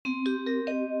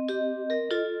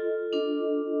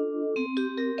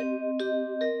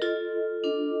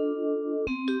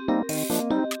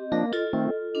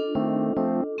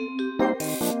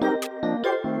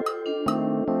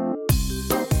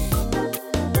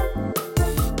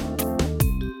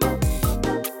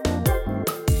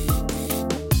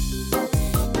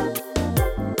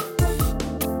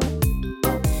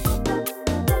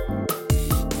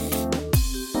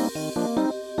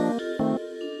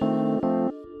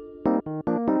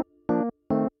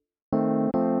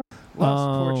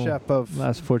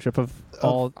Last porch up of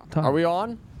all time. Are we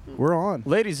on? We're on.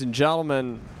 Ladies and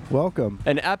gentlemen, welcome.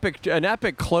 An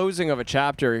epic closing of a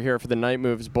chapter here for the Night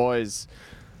Moves boys.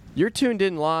 You're tuned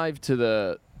in live to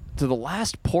the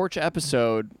last porch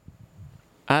episode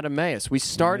at Emmaus. We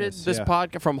started this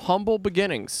podcast from humble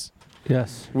beginnings.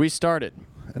 Yes. We started.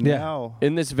 And now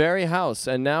in this very house,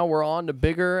 and now we're on to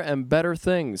bigger and better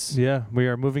things. Yeah, we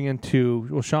are moving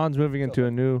into, Sean's moving into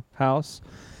a new house,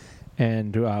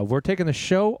 and we're taking the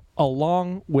show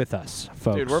along with us,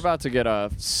 folks. Dude, we're about to get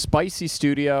a spicy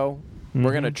studio. Mm-hmm.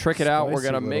 We're gonna trick it out. We're Spicy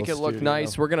gonna make it look studio.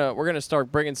 nice. We're gonna start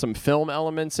bringing some film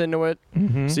elements into it,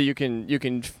 Mm-hmm. so you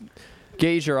can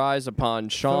gaze your eyes upon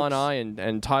Sean, I,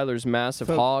 and Tyler's massive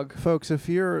hog. Folks, if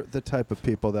you're the type of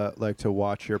people that like to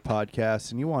watch your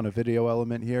podcasts and you want a video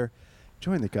element here,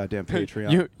 join the goddamn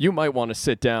Patreon. You might want to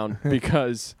sit down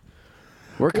because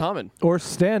we're coming. Or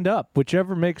stand up,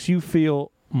 whichever makes you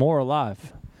feel more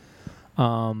alive.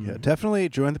 Yeah, definitely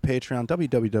join the Patreon,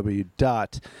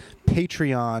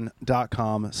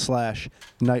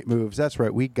 www.patreon.com/nightmoves. That's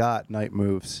right, we got Night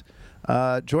Moves.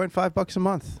 Join $5 a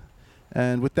month.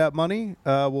 And with that money,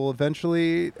 we'll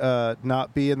eventually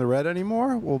not be in the red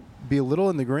anymore. We'll be a little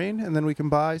in the green, and then we can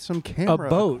buy some camera A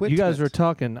boat. equipment. You guys were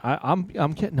talking. I'm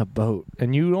getting a boat,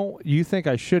 and you think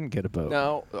I shouldn't get a boat?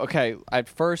 No, okay. At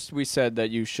first we said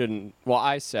that you shouldn't. Well,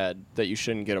 I said that you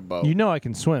shouldn't get a boat. You know I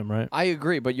can swim, right? I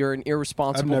agree, but you're an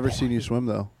irresponsible. I've never seen you swim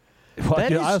though. Well, That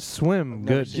dude, is- I swim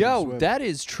good. seen you Yo, swim. that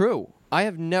is true. I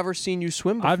have never seen you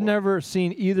swim before. I've never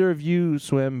seen either of you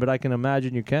swim, but I can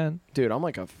imagine you can. Dude, I'm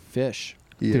like a fish.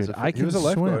 Dude, I he can was a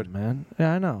lifeguard. swim, man.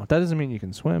 Yeah, I know. That doesn't mean you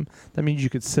can swim. That means you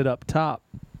could sit up top.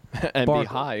 And Bark. be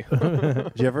high.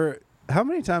 Did you ever? How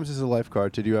many times as a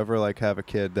lifeguard did you ever like have a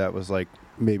kid that was like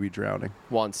maybe drowning?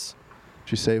 Once.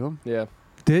 Did you save him? Yeah.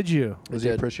 Did you? Was I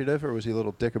he did. appreciative or was he a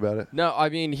little dick about it? No, I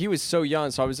mean, he was so young,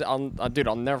 so dude,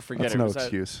 I'll never forget That's it. no Was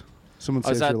excuse. Someone I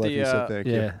was saves your at life, the, you say thank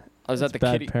you. Yeah. I was at the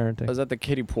Bad kiddie. parenting. I was at the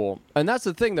kiddie pool, and that's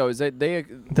the thing though, is that they Is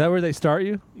that where they start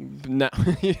you? no,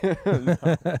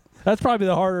 That's probably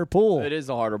the harder pool. it is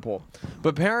a harder pool.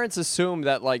 But parents assume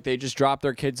that like they just drop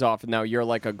their kids off, and now you're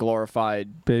like a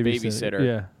glorified babysitter.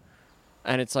 Yeah.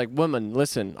 And it's like, women,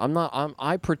 listen,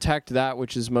 I protect that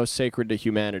which is most sacred to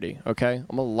humanity. Okay,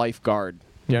 I'm a lifeguard. Do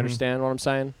you Mhm. understand what I'm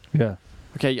saying? Yeah.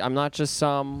 Okay, I'm not just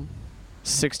some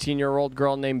 16-year-old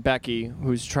girl named Becky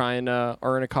who's trying to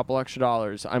earn a couple extra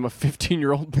dollars. I'm a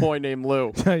 15-year-old boy named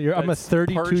Lou. I'm a That's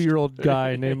 32-year-old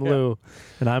guy named Yeah. Lou,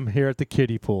 and I'm here at the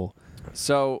kiddie pool.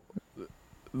 So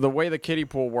the way the kiddie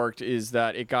pool worked is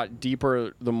that it got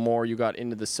deeper the more you got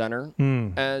into the center.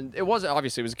 Mm. And it wasn't,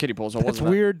 obviously, it was a kiddie pool, so it That's wasn't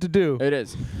that- weird to do. It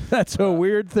is. That's a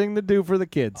weird thing to do for the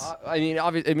kids. I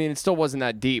mean, it still wasn't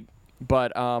that deep,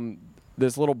 but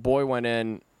this little boy went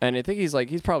in, and I think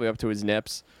he's probably up to his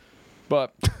nips,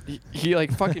 but he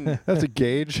like fucking. That's a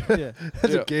gauge. Yeah.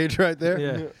 That's Yeah. a gauge right there.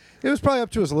 Yeah. It was probably up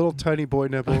to his little tiny boy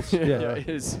nipples. Yeah.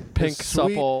 His pink,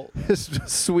 sweet- supple, His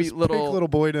sweet his little pink little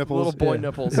boy nipples. little boy Yeah.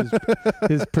 nipples.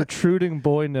 His protruding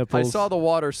boy I nipples. saw the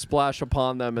water splash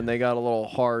upon them, and they got a little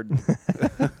hard.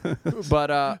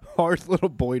 But Hard little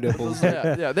boy nipples.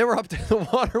 yeah, they were up to the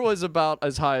water was about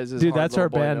as high as his. Dude, hard that's little our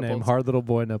boy band nipples. name, Hard Little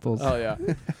Boy Nipples. Oh yeah.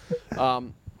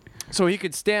 So he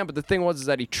could stand, but the thing was is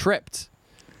that he tripped.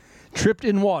 Tripped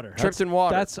in water. Tripped That's- in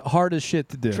water. That's hard as shit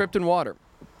to do. Tripped in water.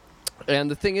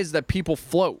 And the thing is that people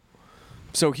float.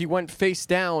 So he went face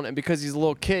down, and because he's a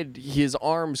little kid, his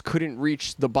arms couldn't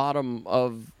reach the bottom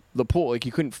of the pool. Like,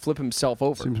 he couldn't flip himself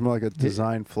over. Seems more like a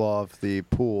design flaw of the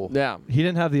pool. Yeah. He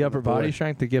didn't have the upper boy. body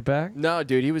strength to get back? No,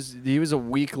 dude, he was a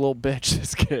weak little bitch,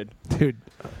 this kid. Dude.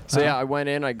 So yeah, I went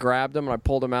in, I grabbed him, and I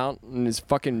pulled him out, and his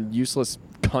fucking useless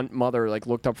cunt mother like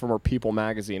looked up from her People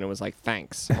magazine and was like,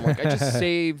 "Thanks." I'm like, I just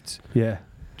saved. Yeah.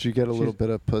 Did you get a little bit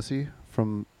of pussy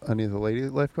from any of the lady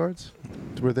lifeguards?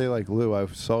 Were they like, Lou, I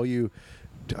saw you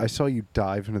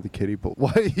dive into the kiddie pool.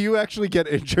 Why you actually get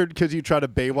injured because you try to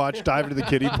Baywatch dive into the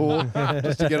kiddie pool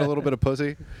just to get a little bit of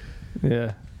pussy?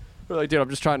 Yeah. We're like, dude, I'm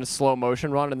just trying to slow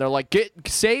motion run, and they're like,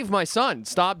 save my son,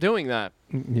 stop doing that.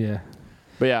 Yeah.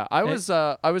 But yeah, I was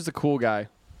the cool guy.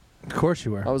 Of course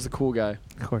you were. I was the cool guy.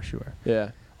 Of course you were.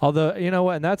 Yeah. Although, you know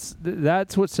what, and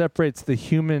that's what separates the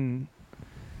human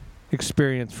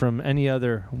experience from any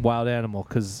other wild animal,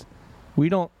 because they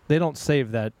don't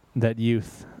save that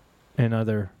youth in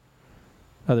other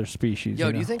species. Yo,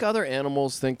 you do you know? think other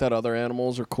animals think that other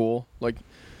animals are cool? Like,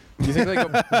 do you think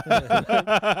like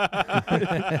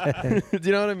do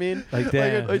you know what I mean? Like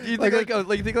that? Like, you think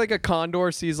you think like a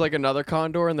condor sees like another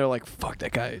condor and they're like, "Fuck,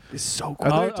 that guy is so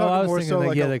cool." Are they talking I was more thinking so like,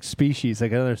 like yeah, a- like species,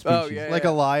 like another species. Oh, yeah. Like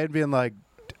a lion being like,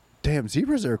 damn,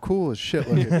 zebras are cool as shit.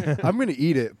 Like, I'm going to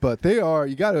eat it, but they are,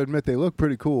 you got to admit, they look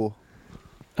pretty cool.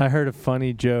 I heard a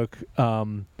funny joke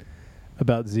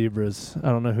about zebras. I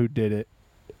don't know who did it.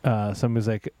 Somebody's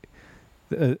like,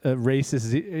 a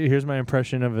racist. Here's my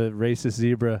impression of a racist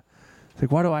zebra. It's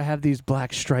like, why do I have these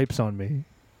black stripes on me?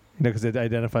 You know, because it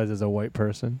identifies as a white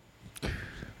person.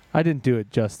 I didn't do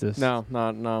it justice. No,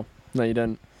 you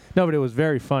didn't. No, but it was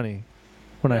very funny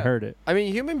when I heard it. I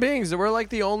mean, human beings, we're like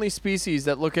the only species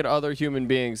that look at other human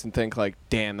beings and think like,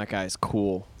 damn, that guy's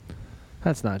cool.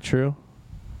 That's not true.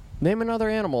 Name another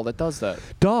animal that does that.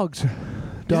 Dogs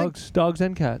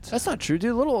and cats. That's not true,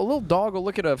 dude. A little dog will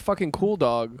look at a fucking cool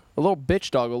dog. A little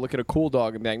bitch dog will look at a cool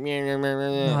dog and be like, meow, meow, meow,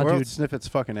 meow. Nah, Or dude. sniff its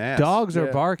fucking ass. Dogs are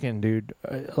Yeah. barking, dude.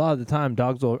 A lot of the time,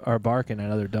 dogs are barking at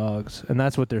other dogs, and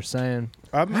that's what they're saying.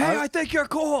 I think you're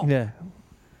cool. Yeah.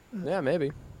 Yeah,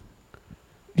 maybe.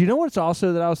 You know what's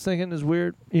also that I was thinking is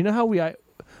weird? You know how we're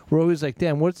always like,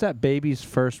 damn, what's that baby's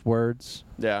first words?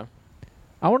 Yeah.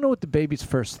 I want to know what the baby's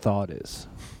first thought is.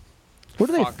 What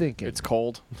are Fuck, they thinking? It's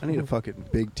cold. I need a fucking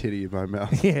big titty in my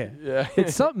mouth. Yeah. Yeah.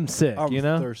 It's something sick, I'm you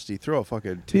know? thirsty. Throw a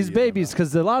fucking titty These in my babies, mouth.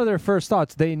 because a lot of their first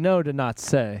thoughts, they know to not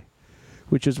say,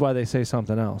 which is why they say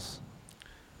something else.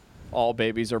 All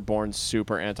babies are born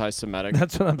super anti-Semitic.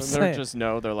 That's what I'm They saying. just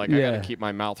know they're like, I Yeah. gotta keep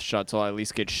my mouth shut till I at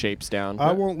least get shapes down.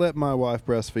 I won't let my wife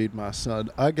breastfeed my son.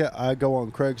 I go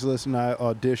on Craigslist and I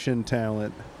audition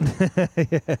talent.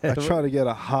 I try to get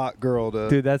a hot girl to.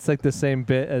 Dude, that's like the same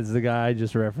bit as the guy I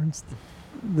just referenced.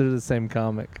 They're the same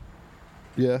comic.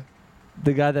 Yeah.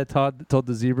 The guy that told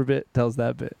the zebra bit tells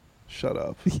that bit. Shut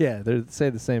up. Yeah, they say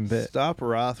the same bit. Stop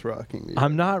Rothrocking me.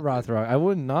 I'm not Rothrock. I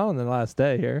wouldn't not on the last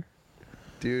day here.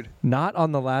 Dude. Not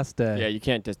on the last day. Yeah, you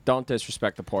can't. Don't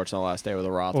disrespect the porch on the last day with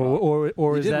a Roth. Or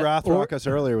You is did that Rothrock us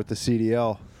earlier with the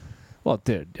CDL. Well,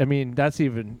 dude, I mean that's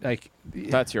even like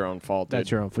That's your own fault, dude. that's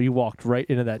your own fault. You walked right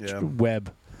into that Yeah.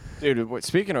 web. Dude,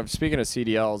 speaking of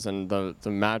CDLs and the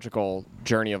magical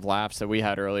journey of laughs that we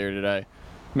had earlier today,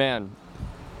 man,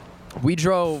 we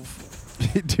drove.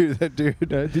 Dude, that dude. Dude,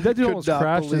 that dude could almost not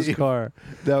crashed his believe car.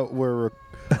 That we're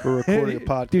recording a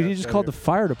podcast. Dude, he just right called the here.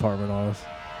 fire department on us.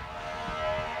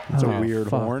 It's Oh, a weird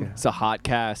fuck. horn. It's a hot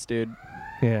cast, dude.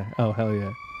 Yeah. Oh hell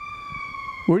yeah.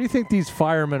 Where do you think these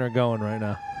firemen are going right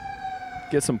now?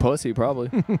 Get some pussy, probably.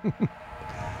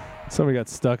 Somebody got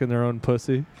stuck in their own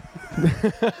pussy.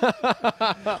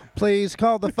 Please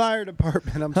call the fire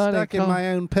department. I'm Honey, stuck in call-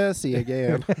 my own pussy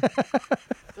again.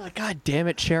 Like, God damn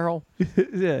it, Cheryl.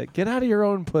 Yeah, get out of your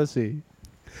own pussy.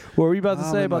 What were you about to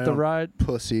I'm say in about my the own ride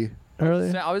Pussy.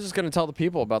 earlier? I was just gonna tell the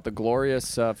people about the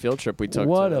glorious field trip we took.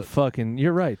 What to a fucking!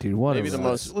 You're right, dude. What Maybe a the ride.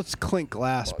 most- Let's clink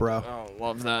glass, bro. Oh,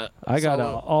 love that. I gotta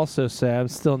Solo. also say I'm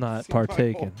still not See my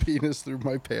partaking. whole penis through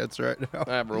my pants right now.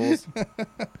 That rules.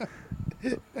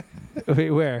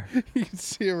 Wait, where? You can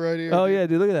see it right here. Oh yeah,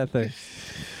 dude. Look at that thing.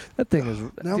 That thing is.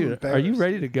 Now I'm Dude, are you embarrassed.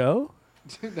 ready to go?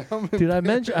 Dude, now I'm Dude,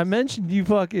 I mentioned you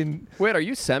fucking. Wait, are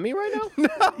you semi right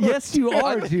now? Yes, you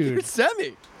are, You're dude.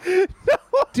 semi.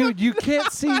 Dude, you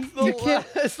can't see. You can't.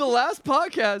 It's the last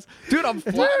podcast, dude. I'm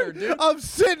flattered, dude. I'm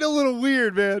sitting a little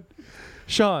weird, man.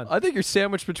 Sean, I think you're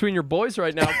sandwiched between your boys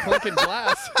right now, clinking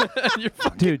glass. You're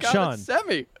fucking Dude, kinda Sean.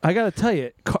 semi. I gotta tell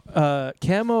you,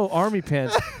 camo army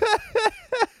pants.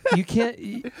 You can't.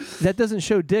 That doesn't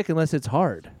show dick unless it's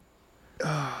hard.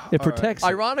 It protects. it.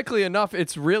 Ironically enough,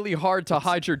 it's really hard to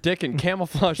hide your dick in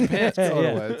camouflage pants. Yeah, Going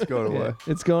yeah. away. It's going Yeah, away.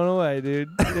 it's going away, dude.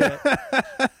 Yeah.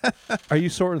 Are you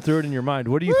sorting through it in your mind?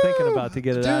 What are you thinking about to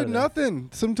get it out Dude, of there? nothing.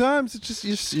 Sometimes it's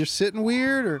just you're sitting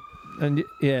weird or And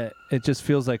yeah, it just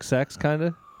feels like sex, kind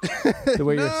of. The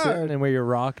way you're No. sitting and where you're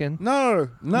rocking. no.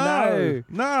 No.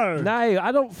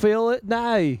 I don't feel it.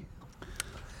 No.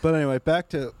 But anyway, back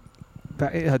to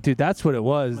Dude, that's what it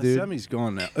was, my dude. semi's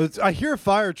gone now. I hear a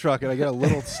fire truck and I get a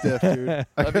little stiff, dude.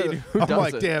 I mean, who I'm does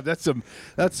like, it? damn, that's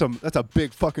a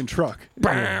big fucking truck.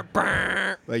 Brr,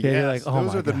 brr. Like, Yeah, you're yes, like, oh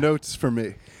those my are the God. notes for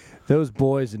me. Those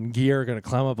boys in gear are gonna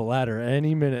climb up a ladder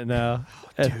any minute now.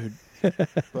 Dude,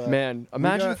 But man,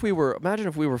 imagine got- if we were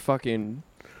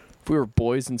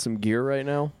boys in some gear right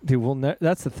now. Dude,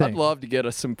 that's the thing. I'd love to get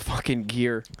us some fucking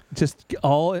gear. Just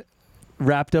all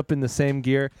wrapped up in the same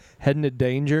gear, heading to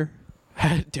danger.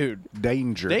 Dude,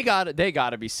 danger. they got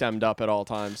to be semmed up at all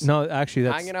times. No, actually,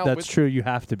 Hanging out that's with- true. You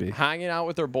have to be. Hanging out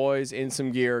with their boys in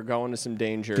some gear, going to some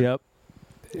danger. Yep.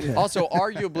 Also,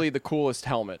 arguably the coolest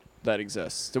helmet that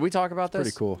exists. Did we talk about this?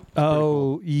 Pretty cool.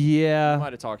 Oh We yeah.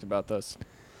 might have talked about this.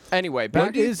 Anyway, back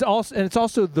It is also, and it's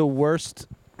also the worst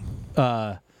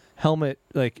helmet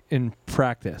like in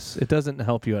practice. It doesn't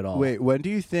help you at all. Wait, when do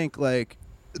you think like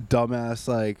dumbass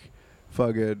like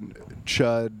fucking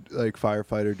chud like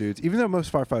firefighter dudes. Even though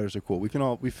most firefighters are cool,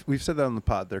 we've said that on the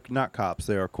pod. They're not cops;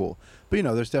 they are cool. But you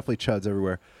know, there's definitely chuds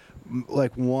everywhere.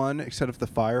 Like one, except of the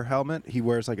fire helmet, he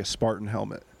wears like a Spartan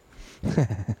helmet.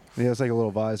 He has like a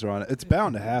little visor on it. It's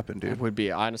bound to happen, It dude. would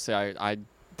be honestly,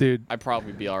 Dude, I'd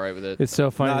probably be all right with it. it's so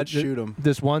funny. I'd shoot him.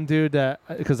 This one dude that,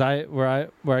 because where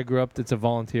I grew up, it's a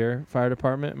volunteer fire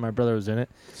department. And my brother was in it.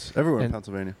 It's everywhere in And-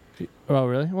 Pennsylvania. Oh,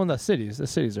 really? Well, the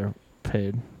cities are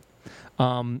paid.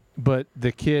 But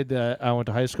the kid I went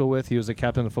to high school with, he was the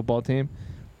captain of the football team.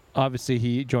 Obviously,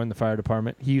 he joined the fire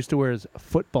department. He used to wear his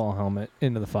football helmet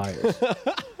into the fires.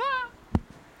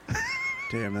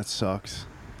 Damn, that sucks.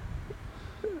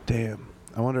 Damn.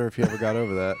 I wonder if you ever got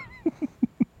over that.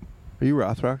 Are you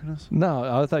Roth rocking us?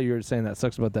 No, I thought you were saying that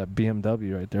sucks about that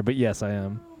BMW right there. But yes, I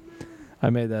am. I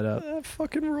made that up. That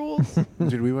fucking rules.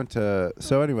 Dude, we went to...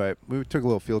 So anyway, we took a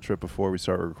little field trip before we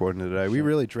started recording today. We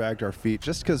really dragged our feet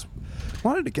just because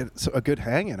wanted to get a good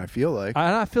hang in, I feel like.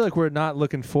 I feel like we're not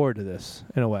looking forward to this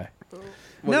in a way.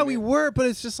 No, we were, but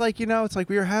it's just like, you know, it's like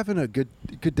we were having a good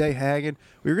day hanging.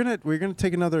 We were gonna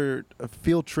take another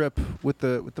field trip with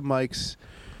the mics.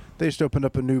 They just opened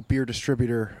up a new beer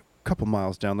distributor a couple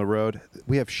miles down the road.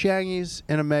 We have Shangy's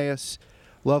in Emmaus,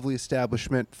 lovely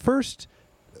establishment. First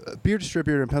beer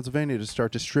distributor in Pennsylvania to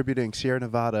start distributing Sierra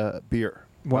Nevada beer.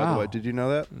 By the Wow. way, did you know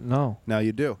that? No. Now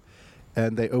you do.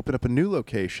 And they opened up a new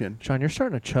location. Sean, you're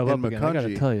starting to chub In up again. I got to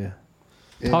Macungie. tell you.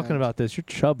 Talking about this, you're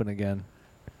chubbing again.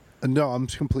 No, I'm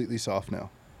completely soft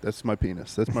now. That's my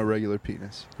penis. That's my regular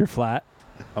penis. You're flat.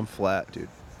 I'm flat, dude.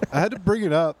 I had to bring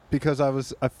it up because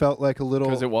I felt like a little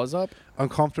Because it was up?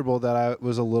 uncomfortable that I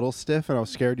was a little stiff and I was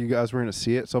scared you guys were going to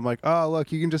see it. So I'm like, oh,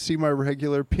 look, you can just see my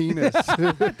regular penis.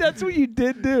 That's what you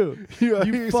did do. you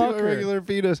You can see my fucker. regular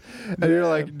penis. And you're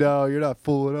like, no, you're not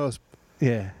fooling us.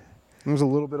 Yeah. There's a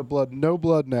little bit of blood. No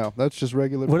blood now. That's just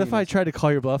regular What penis. if I tried to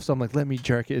call your bluff? So I'm like, let me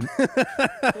jerk it.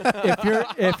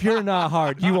 if you're not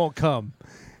hard, you won't come.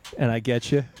 And I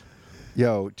get you.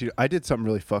 Yo, dude, I did something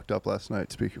really fucked up last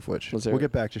night, speaking of which. Let's hear We'll it.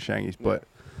 get back to Shangy's, but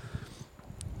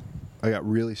I got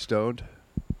really stoned,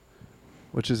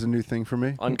 which is a new thing for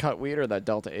me. Uncut weed or that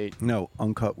Delta 8? No,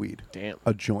 uncut weed. Damn.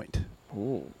 A joint.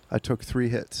 Ooh. I took 3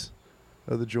 hits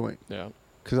of the joint. Yeah.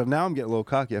 Because now I'm getting a little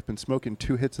cocky. I've been smoking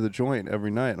 2 hits of the joint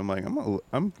every night. I'm like,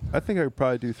 I think I could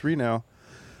probably do 3 now.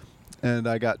 And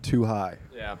I got too high.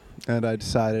 Yeah. And I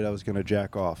decided I was going to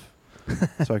jack off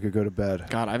so I could go to bed.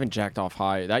 God, I haven't jacked off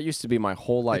high. That used to be my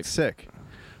whole life. It's sick.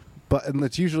 And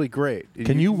it's usually great.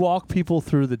 Can you walk people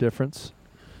through the difference?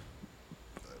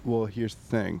 Well, here's the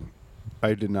thing.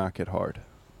 I did not get hard.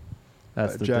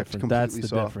 That's the jacked difference. That's the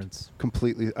completely soft. difference.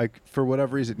 Completely. For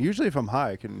whatever reason. Usually if I'm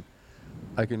high,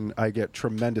 I get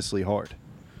tremendously hard.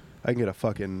 I can get a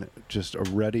fucking just a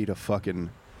ready to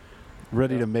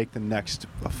make the next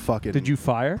fucking Did you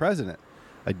fire? president.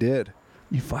 I did.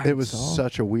 You fired. It was Saul?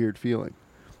 such a weird feeling.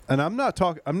 And I'm not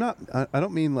talking I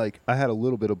don't mean like I had a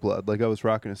little bit of blood, like I was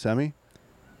rocking a semi.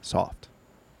 Soft.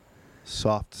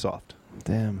 Soft.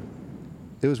 Damn.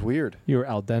 It was weird. You were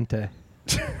al dente.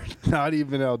 Not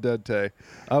even al dente.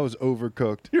 I was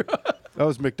overcooked. I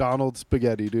was McDonald's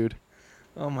spaghetti, dude.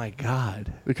 Oh my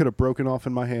god. It could have broken off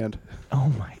in my hand.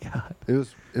 Oh my god. It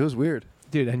was weird.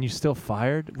 Dude, and you still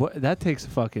fired? What? That takes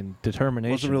fucking It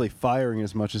determination. wasn't really firing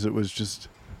as much as it was just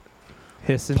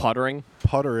hissing. Puttering.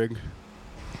 puttering.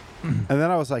 And then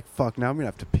I was like, fuck, now I'm going to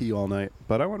have to pee all night.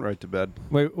 But I went right to bed.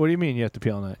 Wait, what do you mean you have to pee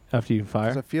all night after you 'Cause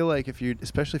fire? I feel like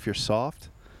especially if you're soft,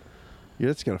 you're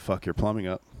just going to fuck your plumbing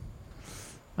up.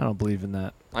 I don't believe in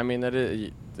that. I mean,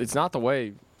 it's not the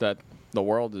way that the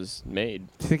world is made.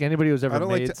 Do you think anybody was ever I don't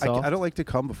made like to, soft? I don't like to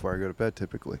come before I go to bed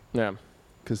typically. Yeah.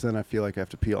 Because then I feel like I have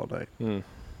to pee all night. Mm.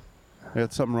 I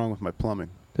got something wrong with my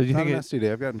plumbing. Do you Not think? an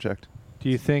STD. I've gotten checked. Do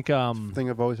you think? Thing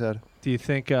I've always had. Do you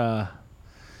think?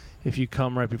 If you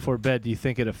come right before bed, do you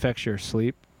think it affects your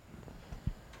sleep?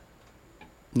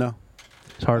 No.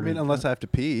 It's hard. I mean, unless I have to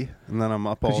pee, and then I'm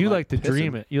up all because you night like to pissing.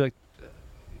 dream it. You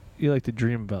like to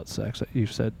dream about sex.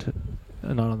 You've said to,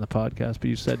 not on the podcast, but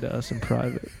you said to us in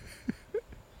private.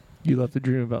 You love to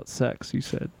dream about sex. You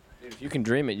said. Dude, if you can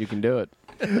dream it, you can do it.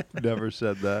 Never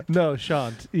said that. No,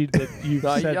 Sean. You did. You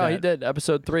said Yeah, that. he did.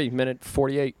 Episode 3, minute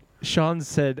 48. Sean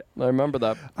said. I remember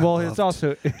that. Well, it's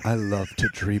also. I love to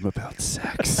dream about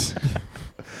sex.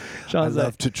 Sean's I like.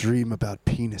 love to dream about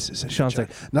penises. And Sean's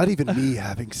vagina. Not even me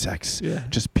having sex. Yeah.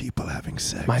 Just people having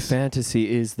sex. My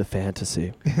fantasy is the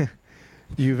fantasy.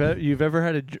 You've ever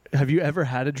had have you ever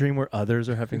had a dream where others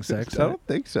are having sex? I don't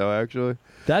think so, actually.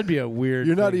 That'd be a weird.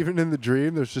 You're not thing. even in the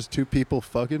dream. There's just 2 people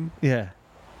fucking. Yeah.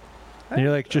 And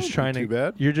you're like That just wouldn't trying be to. too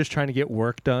bad. You're just trying to get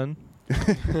work done.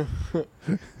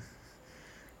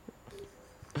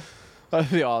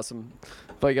 That'd be awesome.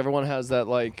 Like everyone has that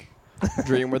like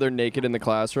dream where they're naked in the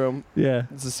classroom. Yeah.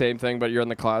 It's the same thing, but you're in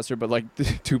the classroom, but like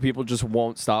two people just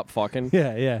won't stop fucking.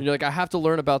 Yeah, yeah. And you're like, I have to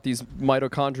learn about these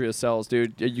mitochondria cells,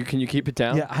 dude. Can you keep it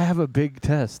down? Yeah, I have a big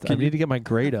test. I need to get my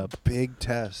grade up. Big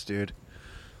test, dude.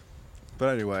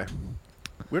 But anyway,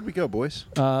 where'd we go, boys?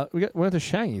 We went to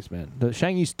Shangy's, man. The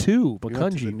Shangy's 2, We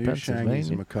went to the Bacungi, new Shangy's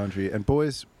in Pennsylvania. Macungie. And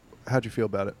boys, how'd you feel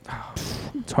about it?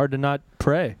 It's hard to not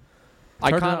pray. It's I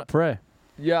hard to kind not of, pray.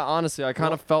 yeah, honestly, I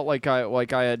kind of felt like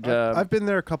I had. I've been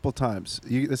there a couple times.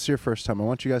 This is your first time. I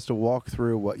want you guys to walk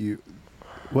through what you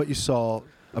saw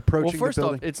approaching well, first the off,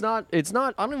 building. it's not.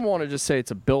 I don't even want to just say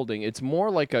it's a building. It's more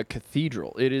like a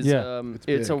cathedral. It is. Yeah.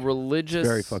 It's a big. religious It's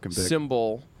very fucking big.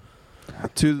 symbol.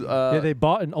 To Yeah, they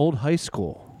bought an old high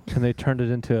school and they turned it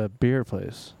into a beer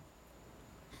place.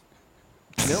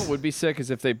 you know, what would be sick is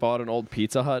if they bought an old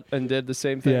Pizza Hut and did the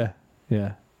same thing. Yeah,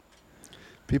 yeah.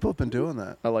 People have been doing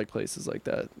that. I like places like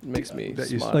that. It makes me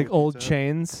That you smile. Like old Pizza.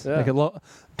 chains. Yeah. Like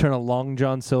turn a Long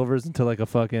John Silver's into like a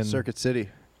fucking Circuit City.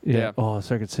 Yeah. Yeah. Oh,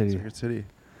 Circuit City. Circuit City.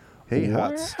 Hey,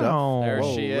 hot stuff. Wow. There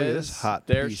Whoa, she look at is. this hot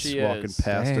There piece she walking is.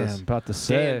 past Damn, us. about to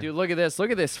say. Damn, dude, look at this.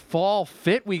 Look at this fall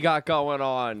fit we got going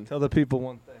on. Tell the people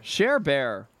one thing. Share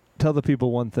Bear. Tell the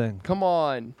people one thing. Come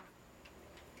on.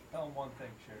 Tell them one thing,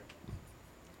 Cher.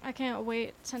 I can't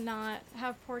wait to not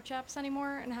have porch apps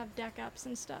anymore and have deck apps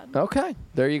instead. Okay.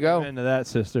 There you go. Amen to that,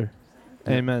 sister.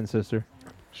 Amen, sister.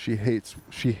 She hates.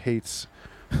 I don't hate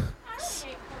porch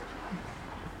apps.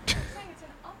 I'm saying it's an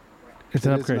upgrade. It's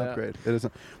an It is upgrade. an upgrade. It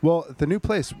isn't. Well, the new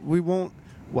place, we'll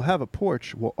have a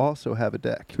porch. We'll also have a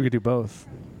deck. We could do both.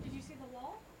 Did you see the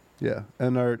wall? Yeah,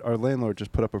 and our landlord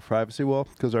just put up a privacy wall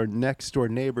because our next door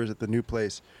neighbors at the new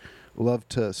place love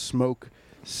to smoke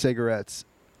cigarettes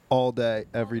all day,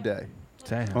 every day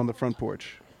Damn. on the front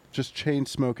porch. Just chain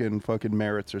smoking fucking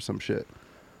merits or some shit.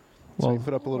 So Well, we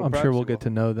put up a little I'm sure privacy we'll get wall. to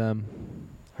know them.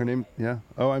 Her name, yeah.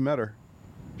 Oh, I met her.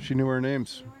 She knew our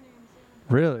names. Your names,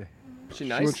 yeah. Really? She She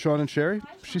nice. went Sean and Sherry. Hi,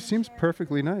 She Sean seems and Sherry.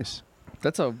 perfectly nice.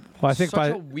 That's a Well, I think such by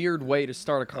a weird way to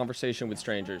start a conversation with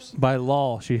strangers. by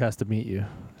law she has to meet you.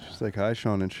 She's like, hi,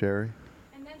 Sean and Sherry.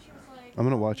 And then she was like, I'm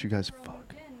gonna watch you guys "Girl, fuck.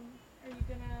 moved in. Are you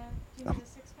gonna give me the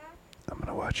six pack?" I'm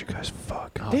gonna watch you guys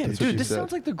fuck. Oh, Damn, that's dude, what this she said.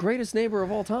 sounds like the greatest neighbor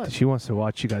of all time. She wants to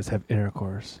watch you guys have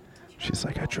intercourse. She's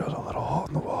like, I drilled a little hole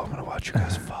in the wall. I'm gonna watch you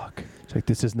guys fuck. It's like,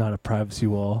 this is not a privacy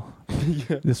wall.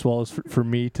 This wall is for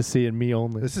me to see and me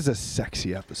only. This is a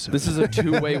sexy episode. This is a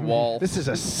two-way wall. This is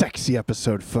a sexy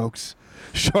episode, folks.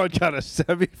 Sean got a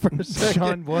semi for a second.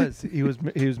 Sean was. He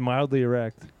was mildly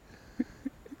erect.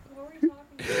 What were you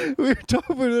talking about? We were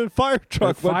talking about the fire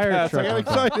truck. The fire went past. truck. I got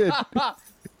excited.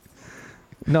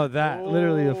 No, that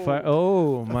literally a fire.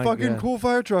 Oh my A fucking god! cool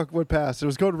fire truck went past. It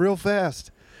was going real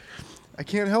fast. I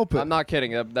can't help it. I'm not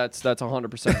kidding. That's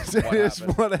 100% It what is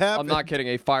happened. what happened. I'm not kidding.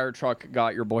 A fire truck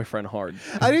got your boyfriend hard.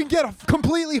 I didn't get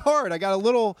completely hard. I got a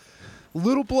little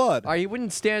blood. He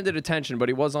wouldn't stand at attention, but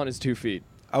he was on his 2 feet.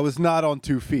 I was not on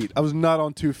 2 feet. I was not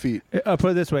on 2 feet. I'll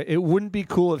put it this way: it wouldn't be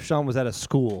cool if Sean was at a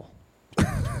school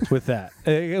with that.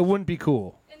 It wouldn't be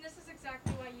cool. And this is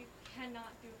exactly why you cannot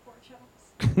do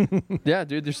porch apps. Yeah,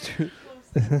 dude. There's two.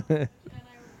 Close to and I worked there.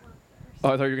 Oh,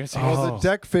 I thought you were gonna say. Oh. Well, the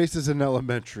deck faces an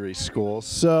elementary school,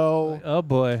 so Oh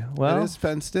boy! Well, it is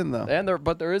fenced in though. And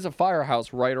there is a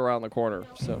firehouse right around the corner. No,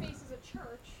 So it faces a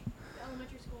church. The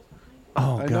elementary school's behind it.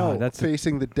 oh I god, know. that's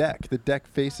facing the deck. The deck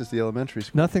faces the elementary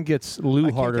school. nothing gets I Lou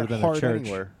can't harder get than hard a church.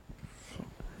 anywhere.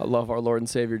 I love our Lord and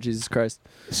Savior Jesus Christ.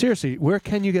 Seriously, where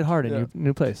can you get hard in Yeah. your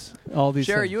new place? All these.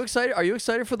 Sherry, things. you excited? Are you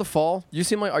excited for the fall? You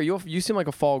seem like you seem like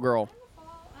a fall girl.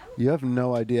 You have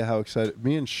no idea how excited.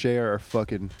 Me and Cher are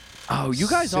fucking. Oh, you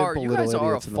guys are Simple you guys little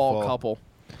are a idiots in the fall fall. couple.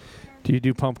 Do you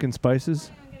do pumpkin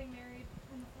spices? I'm getting married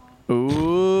in the fall.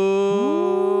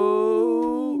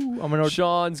 Ooh. I'm an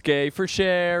Sean's gay for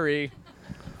Sherry.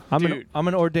 Dude. I'm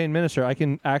an ordained minister. I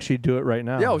can actually do it right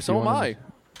now. Yo, if so you am wanna- I.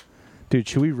 Dude,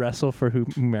 should we wrestle for who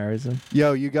marries him?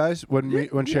 Yo, you guys, when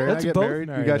Cher and I Let's get both married,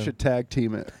 you marry guys them. should tag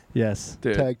team it. Yes.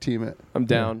 Dude, Tag team it. I'm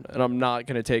down, and I'm not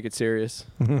gonna take it serious.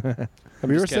 I'm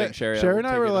We were just kidding, saying, Sherry. Cher would and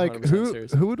I take were it like, 100%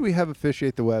 serious. who would we have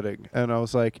officiate the wedding? And I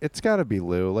was like, it's got to be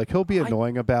Lou. Like he'll be I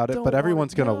annoying about it, Don't but wanna-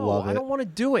 everyone's gonna no, love I it. don't want to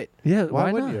do it Yeah. Why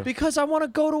Why, wouldn't not? you? because I want to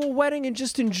go to a wedding and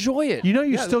just enjoy it. You know,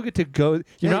 you Yeah. still get to go. You're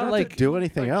you not don't have like to do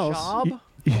anything A else. job?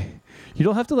 you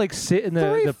don't have to like sit in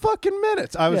 3 the fucking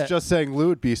minutes. I was Yeah. just saying Lou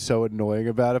would be so annoying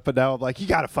about it, but now I'm like, you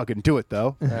gotta fucking do it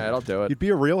though. All right, I'll do it. You'd be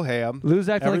a real ham. Lou's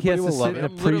acting like he has Everybody to will love sit in it.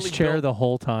 a I'm literally priest chair built- the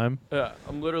whole time. Yeah,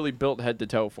 I'm literally built head to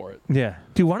toe for it. Yeah.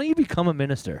 Dude, why don't you become a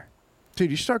minister?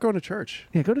 Dude, you should start going to church.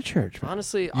 Yeah, go to church. Man.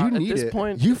 Honestly, You at need this it.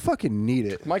 point, You fucking need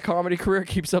it. my comedy career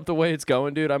keeps up the way it's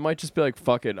going, dude. I might just be like,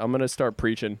 fuck it, I'm gonna start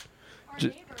preaching. Our Ju-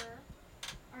 neighbor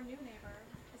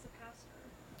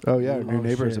Oh yeah, your Oh,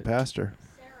 neighbor is a shit. pastor.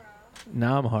 Sarah,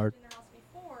 Now I'm hard. in the house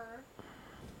before,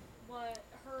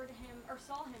 heard him or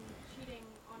saw him cheating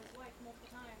on his wife multiple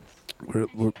times. We're-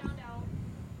 And we're- she found out,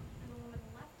 and the woman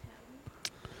left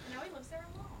him. And now he lives there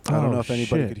alone. I don't Oh, know if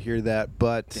anybody shit. could hear that,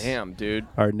 but Damn, dude.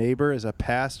 our neighbor is a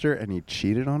pastor and he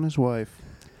cheated on his wife.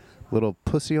 Little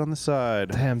pussy on the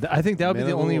side. Damn, I think that would be Man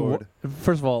the of the only. Lord.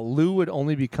 First of all, Lou would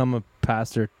only become a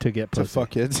pastor to get To pussy. fuck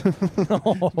kids.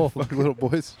 Oh. Fuck little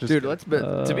boys. Just Dude,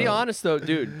 to be honest though,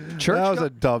 dude, church that was a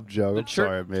dumb joke. the I'm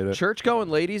sorry I made it. church going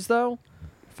ladies though,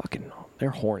 fucking, they're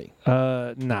horny.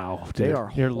 No, dude. They are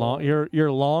You're long.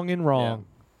 You're long and wrong.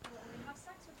 Will only have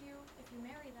sex with you if you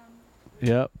marry them.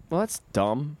 Yep. Well, that's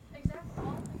dumb. Exactly.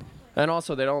 And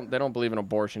also, they don't believe in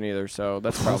abortion either, so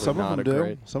that's Well, probably some not of a them do.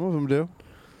 great. Some of them do.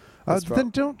 That's Then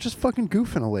don't just fucking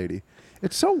goof on a lady.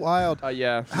 It's so wild.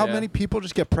 Yeah. How yeah. many people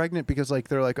just get pregnant because like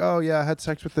they're like, oh yeah, I had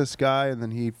sex with this guy and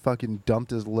then he fucking dumped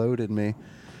his load in me,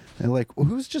 and like, well,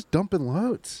 who's just dumping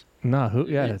loads? Nah. Who?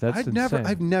 Yeah. That's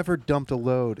I've never dumped a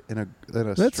load in a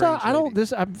Let's. strange I don't. lady.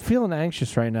 This. I'm feeling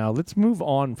anxious right now. Let's move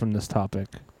on from this topic.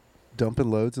 Dumping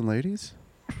loads in ladies.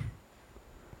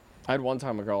 I had one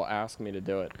time a girl ask me to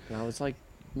do it, and I was like,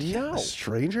 no, A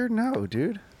stranger? No,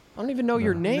 dude. I don't even know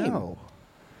your name. No.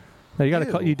 Now, you got to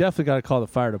Ew. call. You definitely got to call the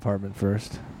fire department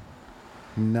first.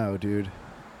 No, dude.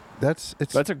 It's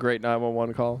That's a great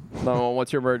 911 call. 911,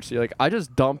 what's your emergency? Like, I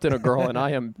just dumped in a girl, and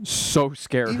I am so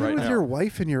scared even right with now. your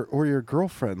wife and your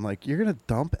girlfriend. Like you're gonna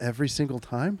dump every single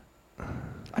time.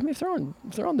 I mean, if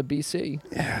they're on the BC.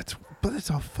 Yeah, but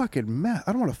it's a fucking mess.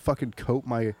 I don't want to fucking coat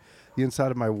the inside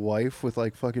of my wife with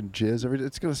like fucking jizz every day.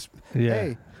 It's gonna Yeah.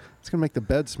 hey, it's gonna make the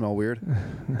bed smell weird.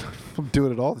 I'm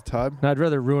doing it all the time. And I'd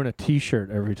rather ruin a T-shirt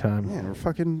every time. Yeah, or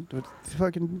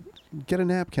fucking get a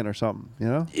napkin or something. You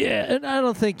know? Yeah, and I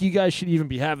don't think you guys should even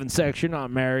be having sex. You're not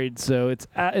married, so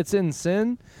it's in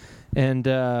sin, and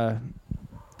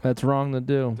that's wrong to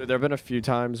do. There have been a few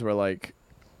times where, like,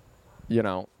 you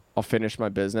know, I'll finish my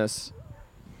business,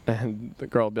 and the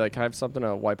girl will be like, "Can I have something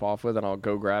to wipe off with?" And I'll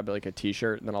go grab like a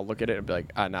T-shirt, and then I'll look at it and be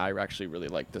like, "Ah, no, I actually really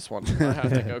like this one. I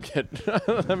have to go get.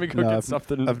 Let me go No, get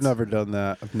something." I've never done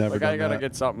that. I've never Like, done I gotta that.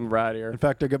 get something right here. In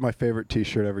fact, I get my favorite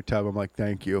T-shirt every time. I'm like,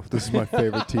 thank you. This is my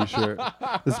favorite T-shirt.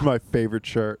 This is my favorite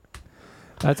shirt.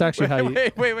 That's actually how you.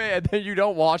 Wait, and then you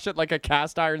don't wash it like a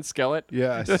cast iron skillet.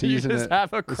 Yeah, I you season just it.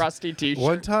 have a crusty T-shirt.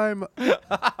 One time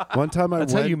I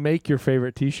That's how you make your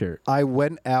favorite T-shirt. I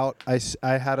went out.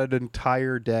 I had an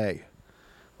entire day,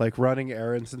 like running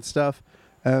errands and stuff.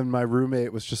 And my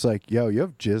roommate was just like, "Yo, you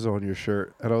have jizz on your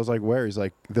shirt." And I was like, "Where?" He's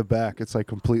like, "The back. It's like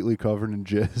completely covered in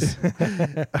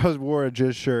jizz." I wore a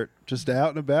jizz shirt just out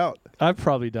and about. I've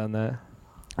probably done that.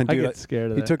 And I dude, get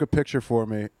scared of he that. took a picture for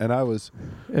me, and I was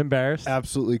Embarrassed.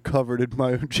 absolutely covered in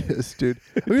my own jizz, dude.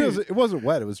 I mean, it wasn't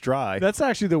wet; it was dry. That's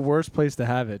actually the worst place to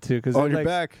have it too, because on your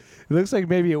back. It looks like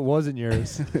maybe it wasn't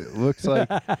yours. It looks like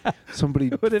somebody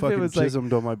What if it fucking was like-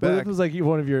 jismed on my What if back. it was like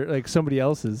one of your like somebody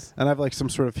else's? And I have like some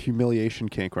sort of humiliation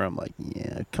kink where I'm like,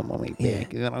 yeah, come on, my back.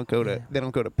 They don't go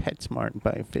to PetSmart and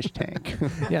buy a fish tank.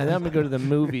 Yeah, then I'm gonna go to the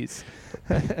movies.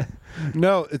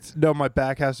 No, my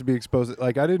back has to be exposed.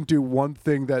 Like I didn't do one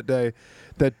thing that day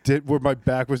where my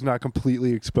back was not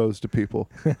completely exposed to people.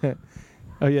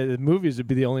 Oh yeah, the movies would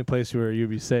be the only place where you'd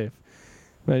be safe.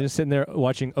 But I'm just sitting there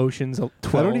watching Ocean's 12.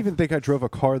 I don't even think I drove a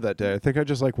car that day. I think I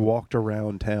just like walked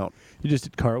around town. You just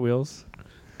did cartwheels.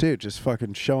 Dude, just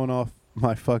fucking showing off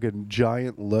my fucking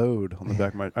giant load on the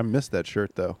back of my. I missed that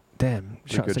shirt though. Damn,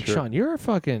 It's a Sean, good it's like, shirt. Sean, you're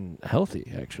fucking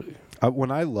healthy actually.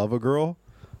 When I love a girl,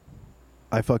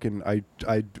 I fucking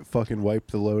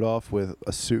wipe the load off with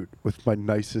a suit, with my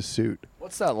nicest suit.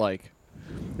 What's that like?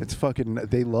 It's fucking.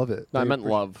 They love it. No, I They meant appre-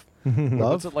 love. Love.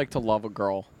 What's it like to love a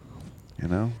girl? You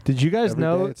know. Did you guys Every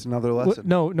know? day it's another Wh- lesson.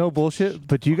 no bullshit.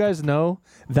 But do you guys know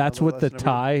that's Another what the lesson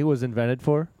every tie was invented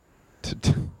for?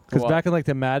 Because What? back in like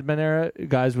the Mad Men era,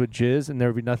 guys would jizz and there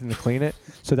would be nothing to clean it.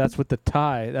 So that's what the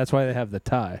tie. That's why they have the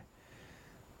tie.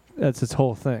 That's its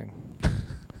whole thing.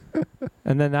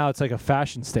 And then now it's like a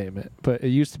fashion statement, but it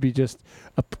used to be just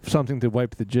something to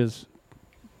wipe the jizz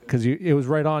because it was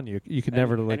right on you. You could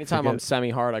never like. Anytime forget I'm it.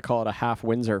 semi-hard, I call it a half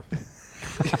Windsor.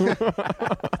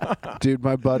 Dude,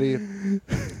 my buddy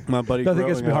Nothing growing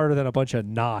gets me up, harder than a bunch of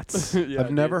knots.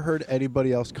 I've never heard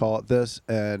anybody else call it this,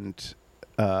 and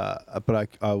but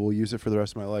I will use it for the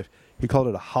rest of my life. He called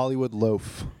it a Hollywood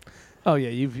loaf. Oh yeah,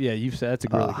 you've said that's a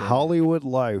really good. Hollywood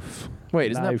life.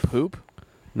 Wait, isn't Knife. that poop?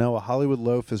 No, a Hollywood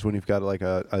loaf is when you've got like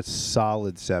a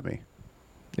solid semi.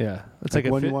 Yeah, it's Like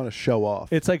like, when you want to show off.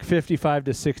 It's like 55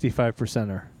 to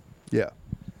 65%er. Yeah.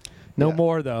 No Yeah.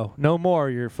 more though. No more.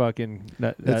 You're fucking.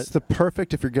 It's the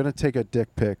perfect if you're gonna take a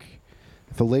dick pic.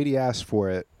 If a lady asks for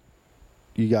it,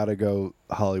 you got to go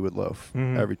Hollywood Loaf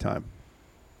Mhm. every time.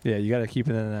 Yeah, you got to keep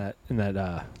it in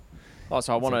that.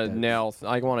 Also, I want to like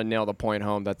that. nail the point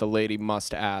home that the lady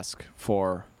must ask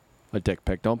for a dick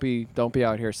pic. Don't be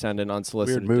out here sending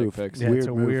unsolicited Weird move. dick pics. Yeah, Weird it's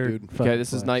a move, weird. dude. fucking Okay, this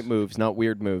is flex. night moves, not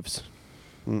weird moves.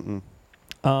 Mm-mm.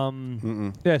 Um.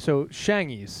 Mm-mm. Yeah. So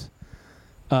Shangy's.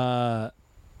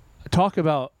 Talk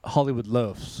about Hollywood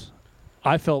loafs.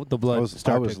 I felt the blood I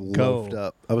start was to go. loafed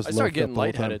up. I was I started loafed getting up the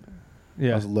whole time. lightheaded. I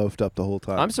Yeah. was loafed up the whole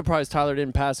time. I'm surprised Tyler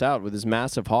didn't pass out with his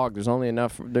massive hog. There's only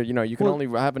enough. You know, you can Well- only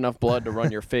have enough blood to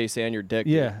run your face and your dick.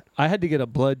 Yeah, I had to get a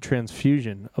blood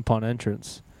transfusion upon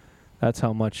entrance. That's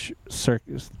how much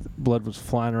blood was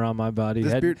flying around my body.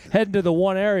 This beard- Heading to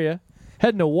one area,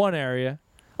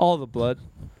 all the blood.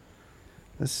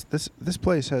 This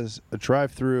place has a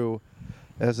drive-through.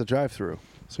 It has a drive-through,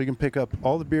 so you can pick up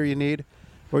all the beer you need,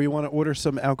 or you want to order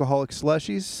some alcoholic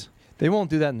slushies. They won't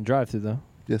do that in the drive-thru though.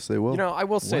 Yes, they will. You know, I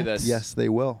will say this. Yes, they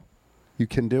will. You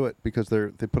can do it because they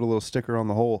put a little sticker on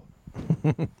the hole.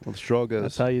 Where the straw goes.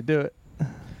 That's how you do it.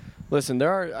 Listen,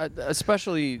 there are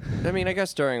especially. I mean, I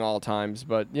guess during all times,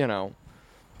 but you know,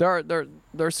 there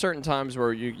are certain times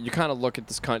where you kind of look at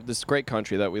this great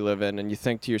country that we live in, and you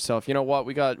think to yourself, you know what,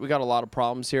 we got a lot of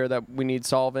problems here that we need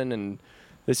solving, and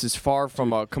this is far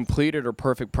from a completed or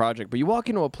perfect project. But you walk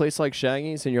into a place like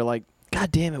Shangy's, and you're like,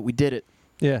 God damn it, we did it.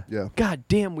 Yeah. Yeah. God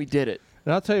damn, we did it.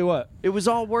 And I'll tell you what, It was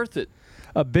all worth it.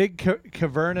 a big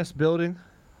cavernous building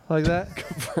like that.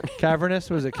 Cavernous?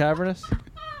 Was it cavernous?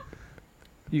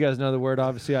 You guys know the word,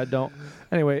 obviously. I don't.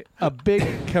 Anyway, a big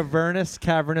cavernous.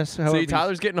 however See, you-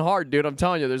 Tyler's getting hard, dude. I'm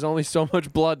telling you, there's only so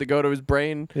much blood to go to his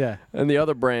brain Yeah. and the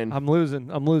other brain. I'm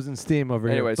losing steam over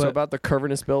here. Anyway, so but about the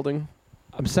Curvinus building.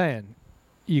 I'm saying,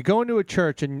 you go into a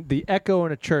church and the echo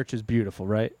in a church is beautiful,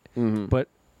 right? Mm-hmm. But,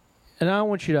 and I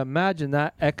want you to imagine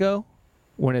that echo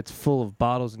when it's full of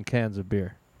bottles and cans of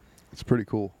beer. It's pretty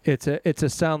cool. It's a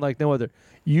sound like no other.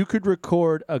 You could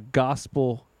record a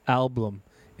gospel album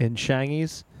in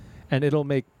Shangy's, and it'll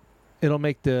make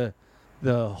the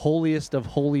holiest of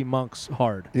holy monks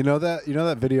hard. You know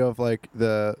that video of like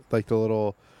the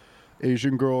little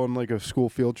Asian girl on like a school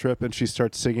field trip, and she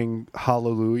starts singing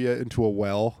Hallelujah into a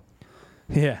well.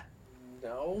 Yeah.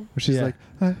 No. Where she's Yeah. like,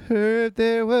 I heard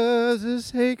there was a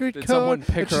sacred Did code. someone pick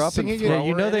and her she's up and singing throw it- Yeah,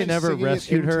 you her know in? they she's never singing it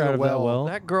rescued her into out the of that well.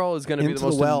 That girl is going to be into the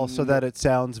most the well so that it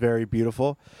sounds very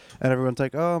beautiful, and everyone's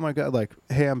like, oh my god, like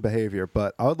ham behavior.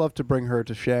 But I would love to bring her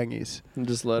to Shangy's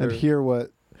just let her. and hear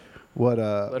what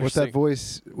her sing.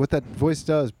 that voice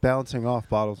does, bouncing off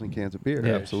bottles and cans of beer.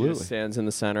 Yeah, She Absolutely. just stands in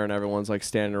the center and everyone's like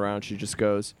standing around. She just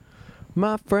goes,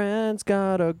 "My friend's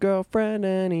got a girlfriend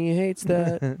and he hates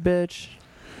that bitch."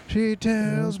 She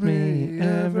tells me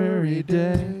every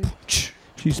day.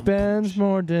 She spends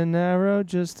more dinero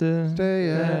just to Stay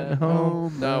at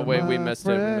home. No, wait, we my missed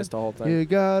it. We friend. missed the whole thing. You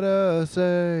gotta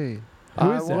say,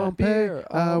 Who I is that? want beer,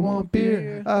 I want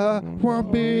beer, I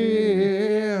want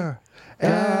beer.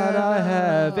 God, I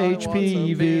have I want some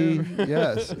HPV. beer.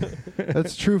 Yes,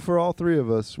 that's true for all three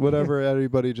of us. Whatever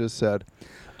anybody just said.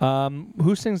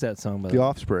 Who sings that song? By The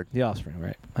Offspring, The Offspring,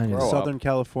 right? I knew Grow that. up. Southern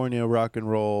California rock and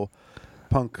roll,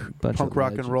 punk Bunch of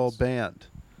rock and roll legends. band.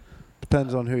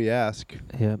 Depends on who you ask.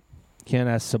 Yep. Can't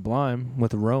ask Sublime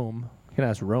with Rome. Can't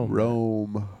ask Rome.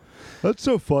 Rome. That's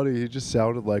so funny. He just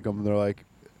sounded like him. They're like,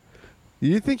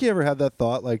 you think you ever had that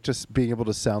thought, like just being able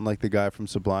to sound like the guy from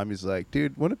Sublime? He's like,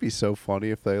 dude, wouldn't it be so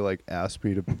funny if they like asked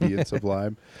me to be in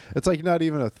Sublime? It's like not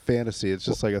even a fantasy. It's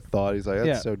just like a thought. He's like, that's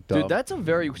Yeah. so dumb. Dude, that's a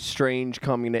very strange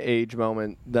coming to age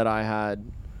moment that I had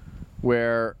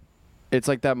where it's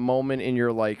like that moment in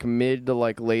your like mid to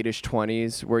like late-ish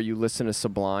 20s where you listen to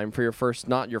Sublime for your first,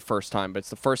 not your first time, but it's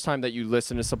the first time that you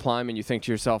listen to Sublime and you think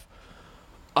to yourself,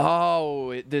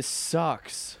 oh, this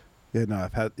sucks. Yeah, no,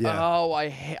 I've had. Yeah, Oh, I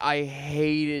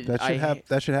hate it. that should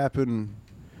That should happen.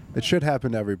 It should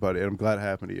happen to everybody, and I'm glad it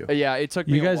happened to you. Yeah, it took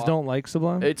me You a guys while. don't like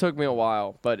Sublime? It took me a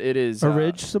while, but it is. A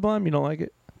Ridge Sublime? You don't like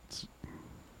it?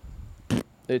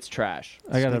 It's trash.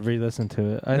 I gotta re-listen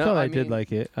to it. I No, thought I, I did mean-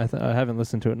 like it. I haven't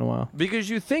listened to it in a while. Because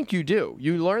you think you do.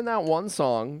 You learn that one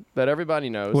song that everybody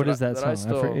knows. What is that I song? I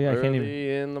still yeah, I can't even.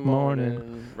 early in the morning,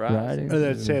 morning, riding. rising. And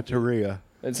then Santeria.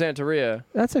 And Santeria.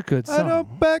 That's a good I song.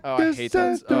 don't back Oh, I this hate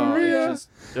that. Oh, Santeria. it's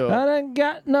just, ugh. I done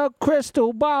got no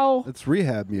crystal ball. It's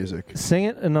rehab music. Sing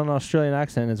it in an Australian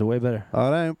accent is way better. I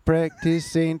don't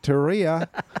practice Santeria.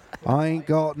 I ain't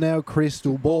got no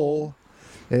crystal ball.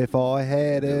 If I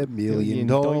had $1 million,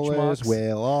 Deutschmarks.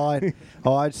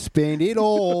 well, I'd spend it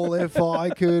all if I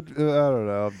could. I don't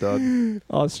know. I'm done.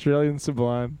 Australian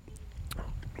Sublime.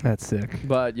 That's sick.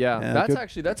 But yeah, Yeah, that's good-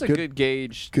 actually that's a good- good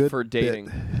gauge good for bit.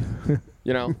 dating.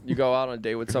 You know, you go out on a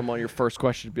date with someone, your first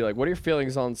question would be like, what are your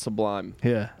feelings on Sublime?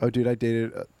 Yeah. Oh, dude, I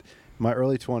dated my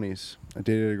early 20s. I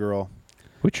dated a girl,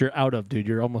 Which you're out of, dude.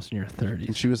 You're almost in your 30s.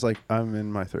 and she was like, I'm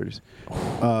in my 30s.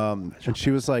 And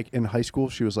she was like, in high school,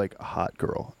 she was like a hot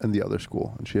girl in the other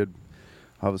school. And she had,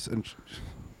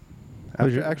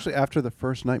 after the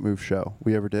first Night Move show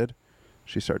we ever did,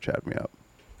 she started chatting me up.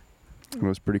 And it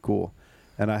was pretty cool.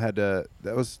 And I had to,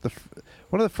 that was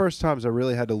one of the first times I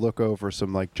really had to look over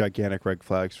some like gigantic red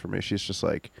flags for me. She's just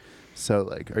like, so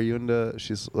like, are you into,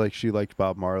 she's like, she liked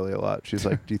Bob Marley a lot. She's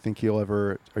like, do you think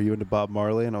are you into Bob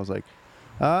Marley? And I was like,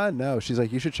 no. She's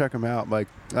like, you should check him out. I'm like,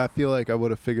 I feel like I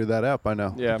would have figured that out by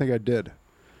now. Yeah. I think I did.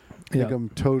 I think I'm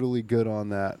totally good on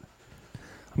that.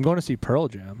 I'm going to see Pearl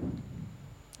Jam.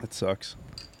 It sucks.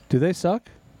 Do they suck?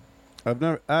 I've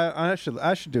never. I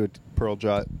should do a Pearl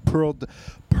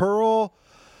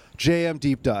Jam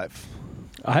deep dive.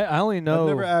 I only know. I've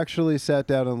never actually sat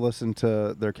down and listened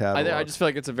to their catalog. I just feel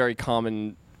like it's a very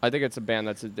common. I think it's a band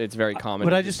it's very common.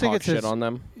 But to I just think talk it's shit on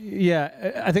them.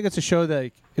 Yeah, I think it's a show that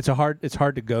like, it's hard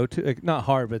to go to. Like, not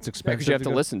hard, but it's expensive. Because you have to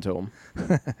go. listen to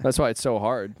them. That's why it's so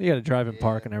hard. You got to drive and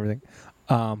park and everything.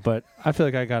 But I feel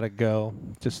like I got to go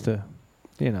just to,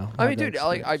 I mean, have that dude,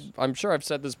 like experience. I'm sure I've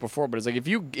said this before, but it's like if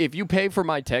you pay for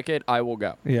my ticket, I will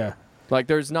go. Yeah. Like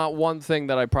there's not one thing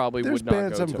that I probably There's would not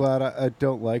bands go I'm to. glad I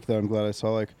don't like that I'm glad I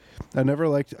saw. Like, I never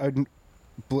liked. And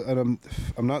I'm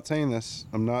not saying this.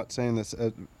 I'm not saying this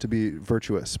to be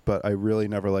virtuous, but I really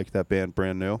never liked that band,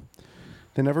 Brand New.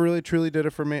 They never really truly did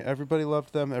it for me. Everybody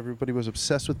loved them. Everybody was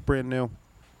obsessed with Brand New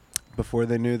before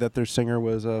they knew that their singer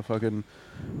was a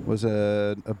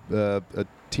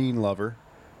teen lover.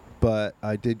 But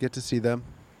I did get to see them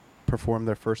perform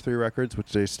their first 3 records,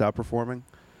 which they stopped performing,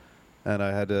 and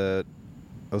I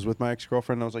was with my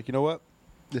ex-girlfriend, and I was like, you know what?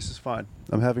 This is fine.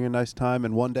 I'm having a nice time,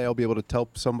 and one day I'll be able to tell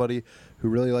somebody who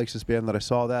really likes this band that I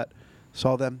saw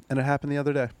them, and it happened the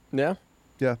other day. Yeah.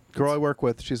 Yeah, girl I work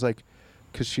with, she's like,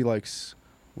 because she likes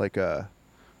like all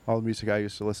the music I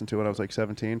used to listen to when I was like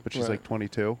 17, but she's Right. like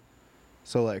 22.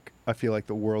 So like, I feel like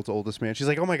the world's oldest man. She's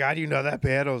like, oh my God, you know that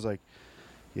band? I was like,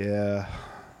 yeah,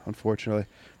 unfortunately.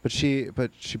 But she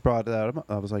brought that up.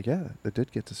 I was like, yeah, I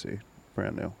did get to see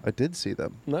Brand New. I did see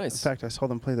them. Nice. In fact, I saw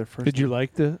them play their first. Did you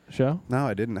like the show? No,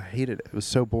 I didn't. I hated it. It was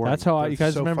so boring. That's how It you was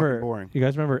guys so remember. fucking boring. You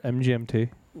guys remember MGMT?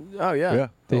 Oh yeah. Yeah.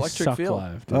 They Electric suck Feel.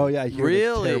 live. Dude. Oh yeah, I hear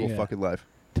Really? Terrible Yeah. fucking live.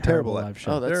 Terrible live. live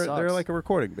show. Oh, that They're sucks. like a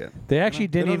recording band. They actually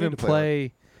They didn't don't need even to play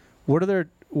play. What are their?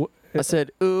 I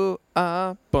said ooh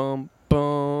ah boom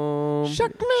boom.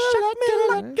 But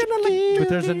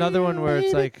there's another one where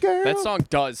it's like That song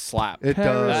does slap. It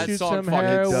does. That shoot song some fucking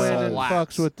heroin and slaps.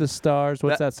 fucks with the stars.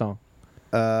 What's that song?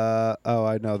 Oh,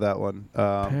 I know that one.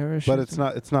 But Parachutes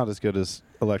it's not as good as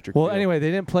Electric. Well, Feel. anyway,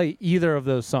 they didn't play either of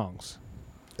those songs.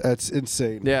 That's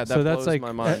insane. Yeah, that so blows that's like,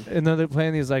 my mind. and then they're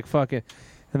playing these like fucking,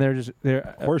 and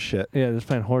they're Horse shit. yeah, they're just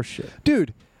playing horse shit.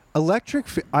 Dude,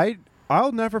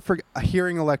 I'll never forget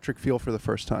hearing Electric Feel for the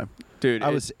first time. Dude, I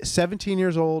was 17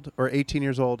 years old or 18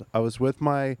 years old. I was with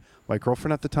my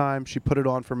girlfriend at the time. She put it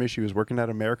on for me. She was working at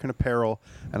American Apparel,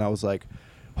 and I was like,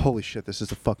 holy shit, this is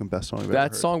the fucking best song I've ever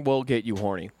heard. that song will get you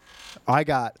horny. I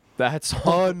got That song.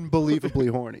 unbelievably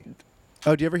horny.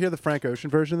 Oh, do you ever hear the Frank Ocean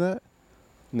version of that?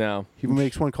 No. He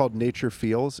makes one called Nature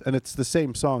Feels, and it's the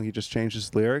same song. He just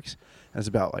changes lyrics, and it's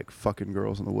about like fucking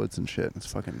girls in the woods and shit.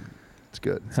 It's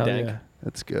good. Hell dank. yeah.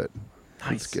 It's good.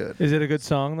 Nice. It's good. Is it a good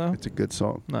song though? It's a good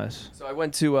song. Nice. So I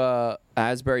went to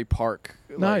Asbury Park.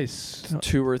 like, Nice.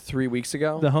 2 or 3 weeks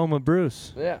ago. The home of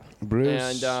Bruce. Yeah.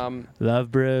 Bruce. And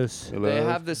Love Bruce. they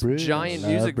have this Bruce. giant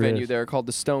Love music Bruce. venue there called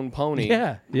the Stone Pony.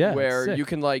 Yeah, yeah. Where sick. you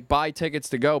can like buy tickets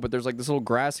to go, but there's like this little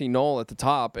grassy knoll at the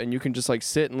top, and you can just like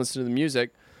sit and listen to the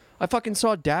music. I fucking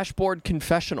saw Dashboard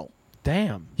Confessional.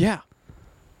 Damn. Yeah,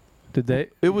 Did they?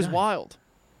 it was Nice. wild.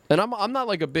 And I'm not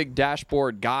like a big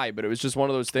Dashboard guy, but it was just one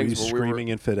of those Were you things where screaming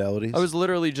infidelities? I was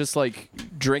literally just like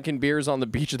drinking beers on the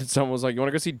beach, and someone was like, "You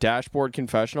want to go seeAshboard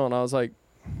Confessional?" And I was like,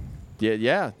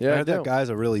 "Yeah, I I heard do." that guy's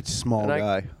a really small And I-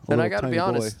 guy. And I gotta be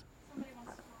honest, Somebody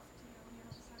wants to talk to you in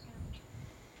just a second.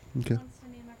 Okay. He wants to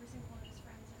name every single one of his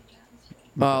friends that he met in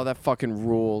school. oh, that fucking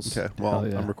rules. Okay. Well,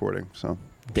 Hell yeah. I'm recording, so.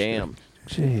 Damn.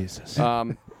 Jesus.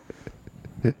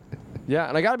 Yeah,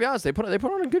 and I gotta be honest, they put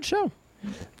on a good show.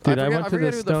 Dude, I I went to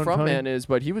forget the who Stone the front Pony. man is,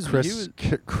 but he was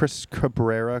Chris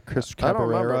Cabrera. Chris I don't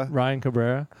remember. Cabrera. Ryan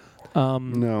Cabrera.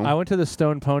 No. I went to the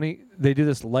Stone Pony. They do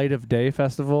this Light of Day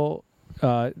festival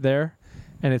there,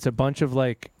 and it's a bunch of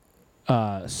like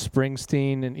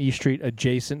Springsteen and E Street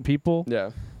adjacent people.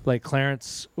 yeah. Like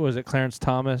Clarence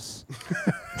Thomas,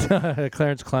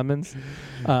 Clarence Clemens.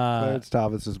 Clarence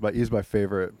Thomas is he's my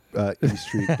favorite E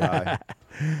Street guy.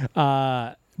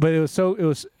 but it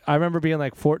was. I remember being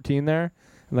like 14 there,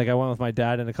 and like I went with my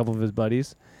dad and a couple of his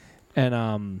buddies, and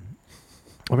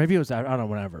or maybe it was I don't know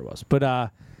whenever it was,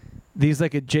 but these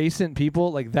like adjacent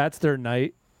people, like that's their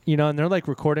night, you know, and they're like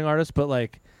recording artists, but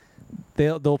like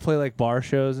they'll play like bar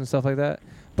shows and stuff like that,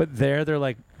 but they're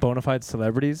like bona fide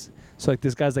celebrities. So like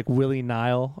this guy's like Willie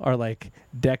Nile are like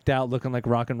decked out looking like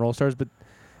rock and roll stars, but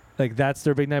like that's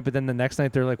their big night. But then the next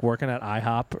night they're like working at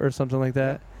IHOP or something like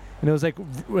that, and it was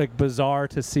like bizarre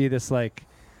to see this like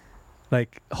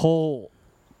whole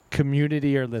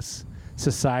community or this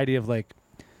society of like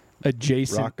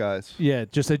adjacent rock guys. Yeah,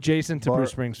 just adjacent to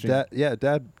Bruce Springsteen.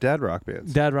 Dad rock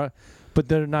bands. Dad rock, but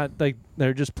they're not like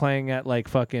they're just playing at like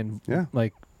fucking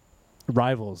like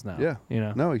rivals now. Yeah, you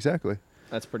know. No, exactly.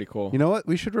 That's pretty cool. You know what?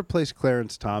 We should replace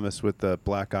Clarence Thomas with the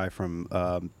black guy from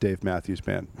Dave Matthews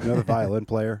Band. You know, the violin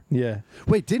player. Yeah.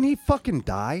 Wait, didn't he fucking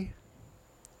die?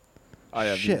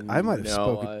 Shit, I might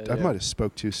have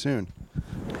spoke too soon.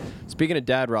 Speaking of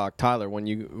dad rock, Tyler, when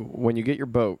you get your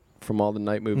boat from all the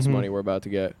Night Moves money we're about to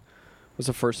get, what's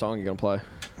the first song you're gonna play?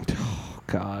 Oh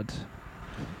God.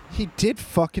 He did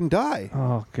fucking die.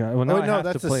 Oh God. Well, now I have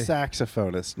that's to play. a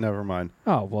saxophonist. Never mind.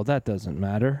 Oh well, that doesn't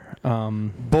matter.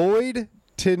 Boyd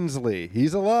Tinsley.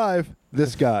 He's alive.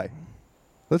 This guy.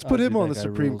 Let's put him on the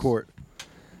Supreme Court.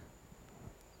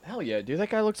 Hell yeah, dude. That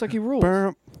guy looks like he rules.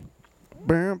 I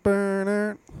don't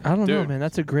know, man.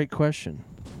 That's a great question.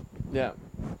 Yeah.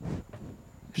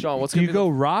 Sean, what's do you go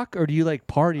rock or do you like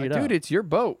party it up? Dude, it's your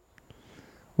boat.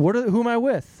 Who am I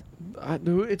with?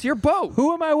 It's your boat.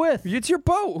 Who am I with? It's your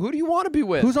boat. Who do you want to be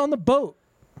with? Who's on the boat?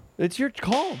 It's your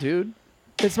call, dude.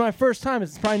 It's my first time.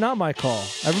 It's probably not my call.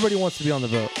 Everybody wants to be on the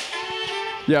boat.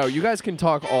 Yo, you guys can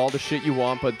talk all the shit you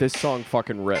want, but this song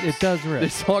fucking rips. It does rip.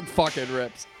 This song fucking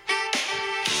rips.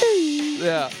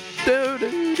 Yeah. Do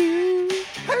do do.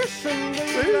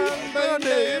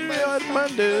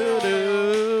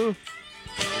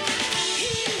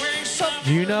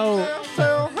 Do you know?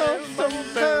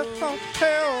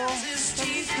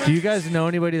 Do you guys know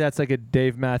anybody that's like a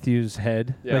Dave Matthews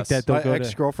head? Yes. Like that? My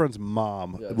ex-girlfriend's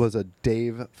mom was a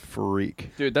Dave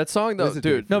freak. Dude, that song though,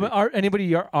 dude. No, but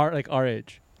anybody our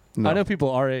age? No. I know people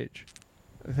our age.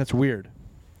 That's weird.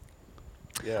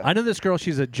 Yeah. I know this girl.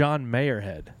 She's a John Mayer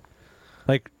head.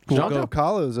 Like John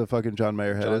Del is a fucking John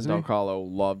Mayer head, isn't he? John Del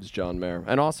loves John Mayer,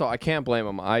 and also I can't blame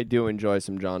him. I do enjoy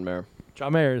some John Mayer.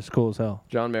 John Mayer is cool as hell.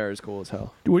 John Mayer is cool as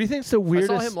hell. What do you think's the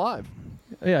weirdest? I saw him live.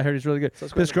 Yeah, I heard he's really good.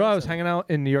 This girl I was hanging out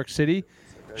in New York City,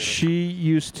 she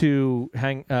used to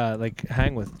hang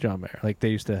with John Mayer. Like they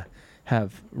used to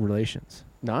have relations.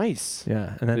 Nice.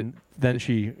 Yeah, and then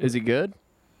she. Is he good?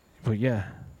 Well, yeah,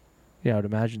 I would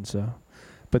imagine so.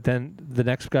 But then the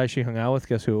next guy she hung out with,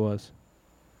 guess who it was?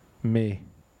 Me.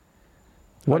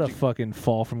 What a fucking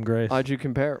fall from grace. How'd you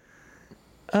compare?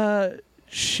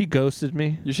 She ghosted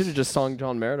me. You should have just sung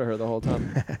John Mayer to her the whole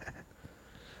time.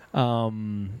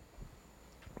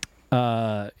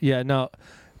 Yeah, no.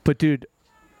 But dude,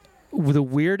 the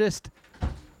weirdest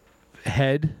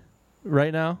head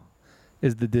right now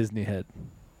is the Disney head.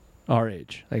 Our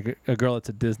age. Like a girl that's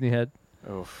a Disney head.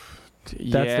 Oof.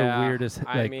 That's the weirdest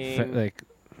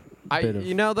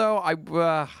you know though,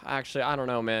 actually I don't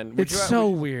know, man. It's so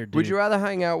weird, dude. Would you rather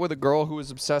hang out with a girl who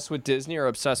was obsessed with Disney or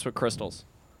obsessed with crystals?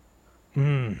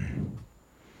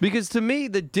 Because to me,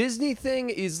 the Disney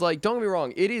thing is like, don't get me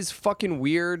wrong, it is fucking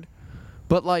weird,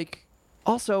 but like,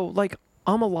 also like,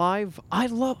 I'm alive. I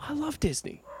love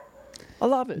Disney. I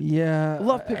love it. Yeah. I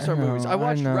love Pixar movies. I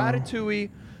watched Ratatouille,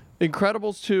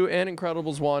 Incredibles 2, and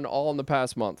Incredibles 1 all in the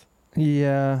past month.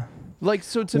 Yeah. Like,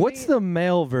 so to me, what's the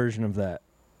male version of that?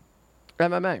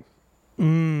 MMA.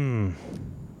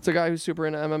 It's a guy who's super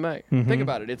into MMA. Think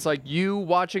about it. It's like you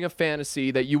watching a fantasy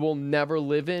that you will never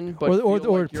live in, but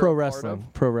or pro wrestling.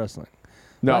 Pro wrestling.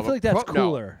 No, I feel like that's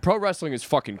cooler. No, pro wrestling is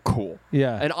fucking cool.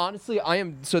 Yeah. And honestly, I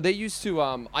am. So they used to.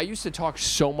 I used to talk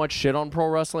so much shit on pro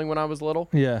wrestling when I was little.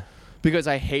 Yeah. Because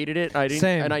I hated it. I didn't.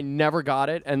 Same. And I never got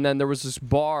it. And then there was this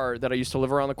bar that I used to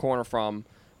live around the corner from.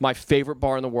 My favorite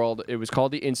bar in the world. It was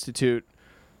called the Institute.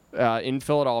 In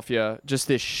Philadelphia, just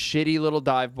this shitty little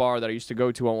dive bar that I used to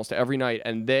go to almost every night,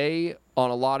 and they, on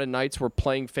a lot of nights, were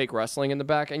playing fake wrestling in the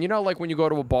back. And you know, like when you go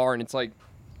to a bar and it's like,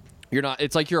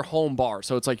 it's like your home bar,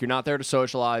 so it's like you're not there to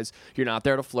socialize, you're not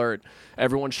there to flirt.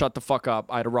 Everyone shut the fuck up.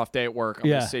 I had a rough day at work. I'm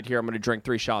gonna sit here, I'm gonna drink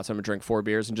 3 shots, I'm gonna drink 4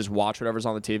 beers, and just watch whatever's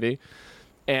on the TV.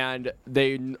 And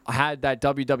they had that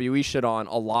WWE shit on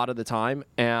a lot of the time,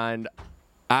 and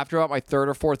after about my 3rd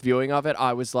or 4th viewing of it,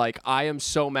 I was like, I am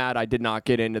so mad I did not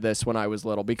get into this when I was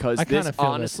little, because this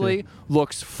honestly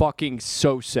looks fucking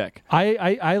so sick.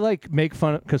 I like make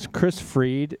fun of, because Chris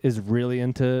Fried is really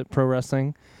into pro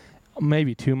wrestling.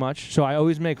 maybe too much. So I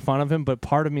always make fun of him, but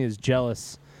part of me is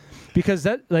jealous because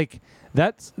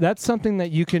that's something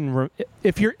that you can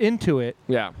if you're into it,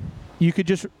 Yeah. you could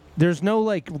just there's no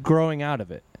like growing out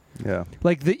of it. Yeah.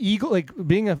 Like the ego, like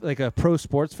being a pro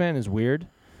sports fan is weird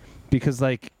because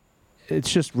like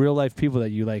it's just real life people that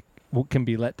you like can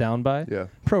be let down by. Yeah.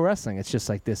 Pro wrestling, it's just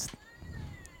like this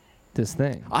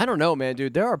thing. I don't know, man,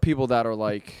 dude. There are people that are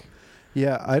like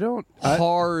Yeah, I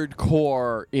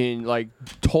hardcore in like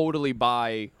totally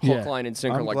buy hook, Yeah. line, and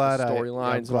sinker, I'm like glad the storylines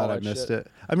I'm and all glad that I missed shit.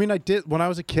 it. I mean, I did when I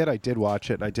was a kid. I did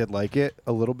watch it. I did like it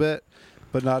a little bit,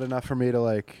 but not enough for me to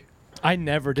like. I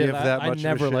never did. Give that I much of a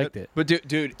never shit? liked it. But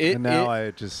dude, And now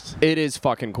I just it is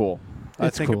fucking cool. I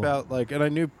It's think cool. about like, and I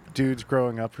knew dudes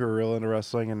growing up who were real into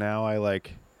wrestling, and now I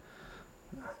like.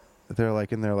 They're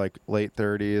like in their like late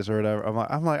 30s or whatever.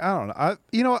 I'm like I don't know.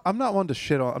 You know what? I'm not one to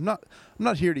shit on. I'm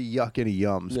not here to yuck any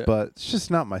yums, Yeah. but it's just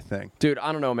not my thing. Dude,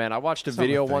 I don't know, man. I watched a It's not my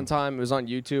video thing. one time. It was on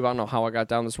YouTube. I don't know how I got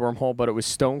down this wormhole, but it was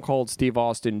Stone Cold Steve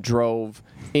Austin drove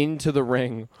into the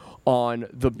ring on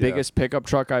the biggest pickup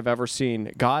truck I've ever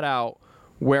seen. Got out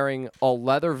wearing a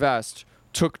leather vest,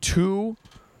 took 2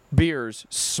 beers,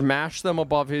 smashed them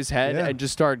above his head, Yeah. and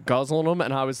just started guzzling them.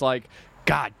 And I was like,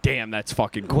 God damn, that's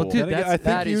fucking cool. Well, dude, Then again, that's-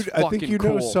 that is I think fucking you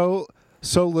know cool.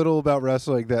 so little about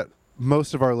wrestling that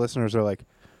most of our listeners are like,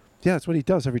 yeah, that's what he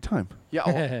does every time. Yeah, oh,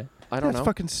 I don't That's know.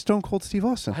 fucking Stone Cold Steve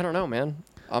Austin. I don't know, man.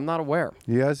 I'm not aware.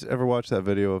 You guys ever watch that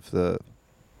video of the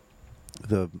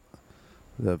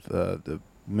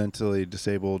mentally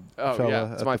disabled Oh, fella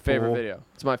yeah. It's at my the favorite pool? video.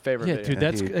 It's my favorite Yeah, video. dude,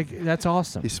 that's He- that's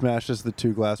awesome. He smashes the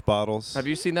 2 glass bottles. Have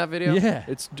you seen that video? Yeah.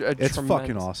 It's It's fucking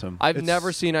tremendous. awesome. I've It's-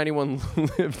 never seen anyone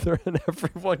live there, and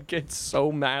everyone gets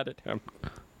so mad at him.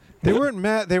 They weren't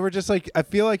mad. They were just like, I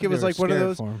feel like it was They were like one of scared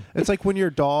those. for him. It's like when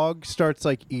your dog starts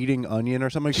like eating onion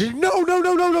or something. Like, you're,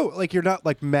 no. Like you're not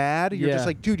like mad. You're Yeah. just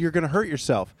like, dude, you're gonna hurt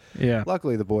yourself. Yeah,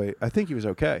 Luckily, the boy, I think he was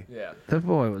okay. Yeah. the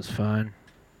boy was fine,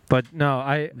 but no,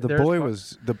 The there's boy fu-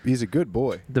 was he's a good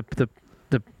boy. the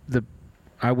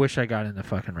I wish I got into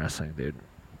fucking wrestling, dude.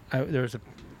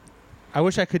 I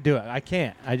wish I could do it. I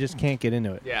can't. I just can't get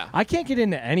into it. Yeah. I can't get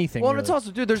into anything. Well, and really. it's also,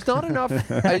 dude, there's not enough.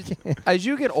 As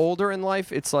you get older in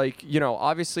life, it's like, you know,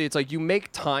 obviously it's like you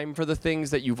make time for the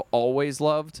things that you've always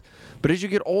loved. But as you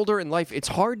get older in life, it's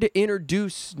hard to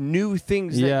introduce new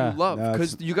things that Yeah. you love No,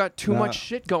 because it's you got too not- much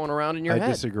shit going around in your I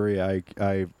head. disagree. I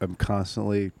am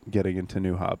constantly getting into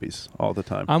new hobbies all the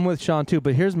time. I'm with Sean too,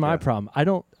 but here's my Yeah. problem. I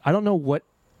don't know what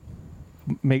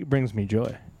brings me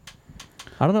joy.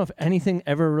 I don't know if anything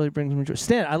ever really brings me joy.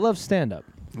 I love stand up,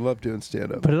 Love doing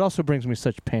stand up. but it also brings me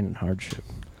such pain and hardship.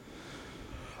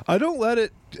 I don't let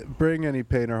it bring any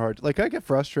pain or hard. Like I get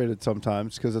frustrated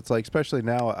sometimes because it's like, especially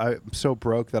now, I'm so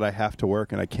broke that I have to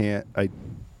work and I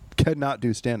cannot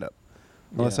do stand up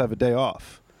unless I have a day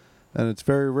off, and it's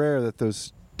very rare that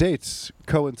those dates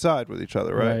coincide with each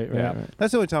other. Right? Yeah. Right.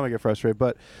 That's the only time I get frustrated.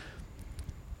 But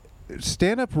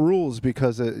stand up rules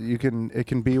because it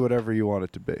can be whatever you want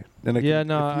it to be. And it Yeah, can,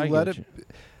 no, if you I let get it. you.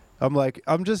 I'm like,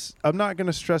 I'm not going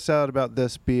to stress out about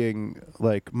this being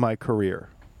like my career.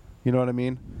 You know what I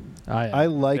mean? I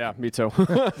like Yeah, me too.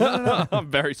 I'm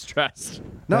very stressed.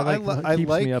 no, that, I keeps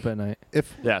like me up at night.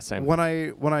 if Yeah, same. when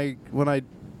I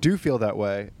do feel that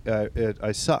way,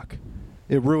 I suck.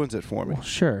 It ruins it for me. Well,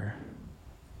 sure.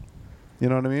 You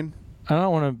know what I mean? I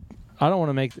don't want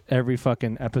to make every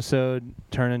fucking episode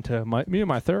turn into me and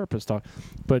my therapist talk.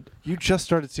 But You just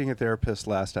started seeing a therapist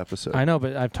last episode. I know,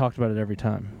 but I've talked about it every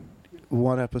time.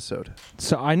 One episode.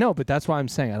 So I know, but that's why I'm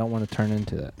saying I don't want to turn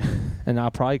into that. And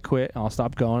I'll probably quit. And I'll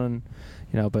stop going. And,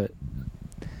 you know, but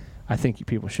I think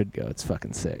people should go. It's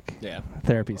fucking sick. Yeah.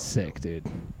 Therapy's sick, dude.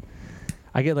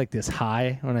 I get like this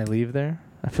high when I leave there.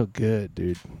 I feel good,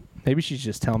 dude. Maybe she's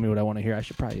just telling me what I want to hear. I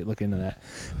should probably look into that.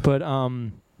 But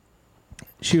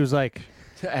she was like,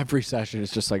 Every session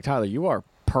is just like, Tyler, you are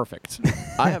perfect.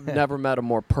 I have never met a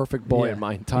more perfect boy Yeah. in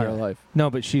my entire Yeah. life. no,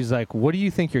 but she's like, what do you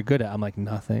think you're good at? I'm like,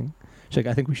 nothing. She's like,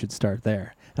 I think we should start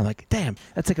there. And I'm like, damn,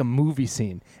 that's like a movie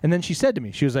scene. And then she said to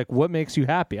me, she was like, what makes you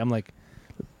happy? I'm like,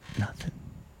 nothing.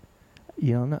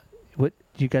 You know, what?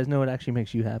 Do you guys know what actually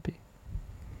makes you happy?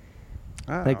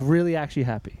 I don't Like know. really actually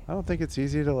happy? I don't think it's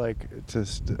easy to like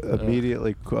just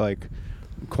immediately like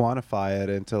quantify it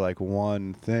into like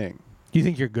one thing. Do you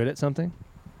think you're good at something?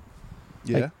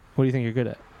 Yeah, Like, what do you think you're good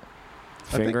at?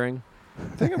 think- Fingering.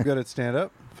 I think I'm good at stand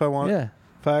up. If I want, Yeah.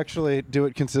 if I actually do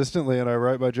it consistently and I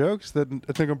write my jokes, then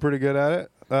I think I'm pretty good at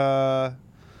it.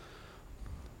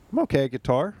 I'm okay at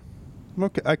guitar. I'm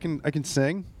okay. I can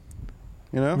sing.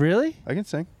 You know, Really? I can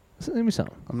sing. Let me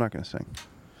something. I'm not gonna sing.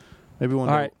 Maybe one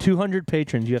All day. right, 200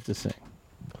 patrons, you have to sing.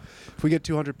 If we get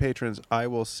 200 patrons, I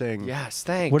will sing. Yes,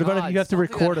 thank What about if God. you have to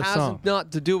Something record that a hasn't song?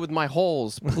 Not to do with my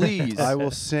holes, please. I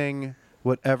will sing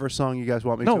whatever song you guys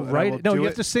want me to. No, and I right? will No, do you it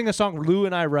have to sing a song Lou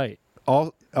and I write.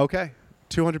 all. Okay,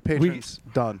 200 patrons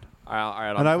done. all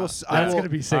right, And I will. I That's will. gonna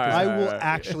be sick. All as right, hell. I will all right.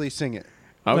 actually sing it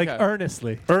Like Okay.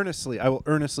 earnestly. earnestly. I will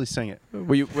earnestly sing it.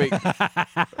 Will you, wait, Dude,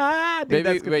 maybe,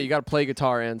 that's gonna wait. You got to play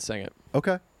guitar and sing it.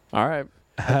 Okay. All right.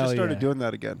 I Hell just started yeah. doing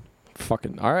that again.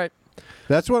 Fucking all right.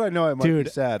 That's what I know. I might Dude, be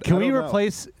sad. can I we don't know.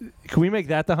 replace? Can we make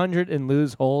that the 100 and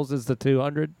lose holes as the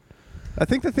 200? I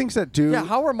think the things that do. Yeah.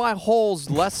 How are my holes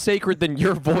less sacred than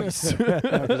your voice?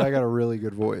 Because I got a really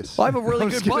good voice. I have a really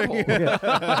good butthole.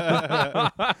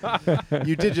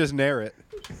 You did just nair it.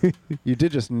 You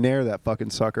did just nair that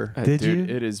fucking sucker. Did Dude,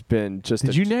 you? It has been just.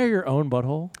 Did you nair your own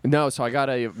butthole? No, so I got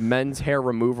a men's hair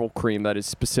removal cream that is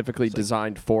specifically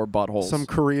designed for buttholes. Some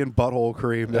Korean butthole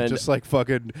cream that And- just like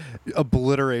fucking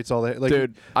obliterates all that. Like,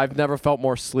 Dude, I've never felt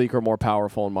more sleek or more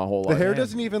powerful in my whole the life. hair man.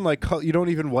 doesn't even like you don't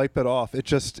even wipe it off. It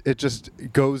just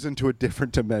goes into a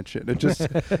different dimension. It just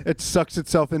it sucks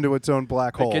itself into its own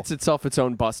black hole. It gets itself its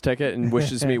own bus ticket and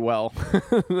wishes me well.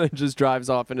 It just drives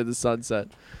off into the sunset.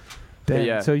 Damn.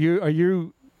 yeah. So are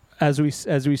you as we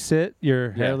sit, you're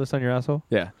Yeah. hairless on your asshole?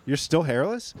 Yeah. You're still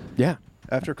hairless Yeah.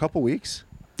 after a couple weeks.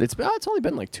 It's only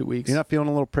been like 2 weeks. You're not feeling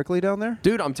a little prickly down there?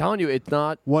 Dude, I'm telling you, it's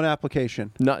not One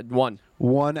application, one.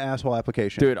 one asshole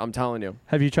application. Dude, I'm telling you.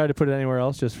 Have you tried to put it anywhere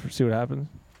else just see what happens?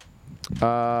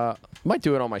 Might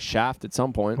do it on my shaft at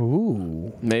some point.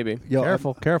 Ooh. Maybe. Yo,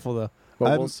 Careful though. But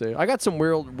I'm- we'll see. I got some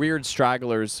weird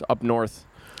stragglers up north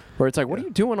where it's like, what are you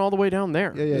doing all the way down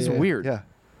there? Yeah, yeah, It's yeah, weird. Yeah.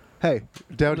 Hey,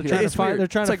 down They're here. trying, to It's find, weird. they're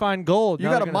trying It's to like, find gold. You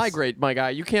Now got they're to gonna migrate, my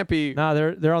guy. You can't be. Nah,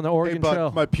 they're on the Hey, Oregon bud,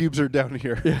 Trail. my pubes are down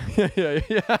here.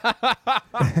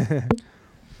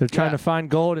 They're trying Yeah. to find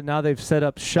gold, and now they've set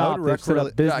up shop. They've set up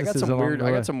Yeah, I businesses got some along weird. the I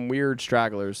way. got some weird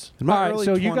stragglers. In my All right, early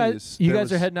so 20s, you guys there are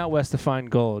was- heading out west to find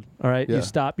gold. All right, Yeah. you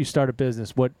stop. You start a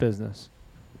business. What business?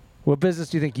 What business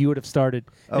do you think you would have started?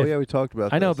 Oh if- yeah, we talked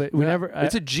about. I know, this. but we Yeah. never.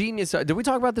 It's a genius. Did we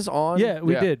talk about this on? yeah,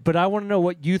 we did. But I want to know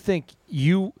what you think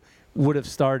you would have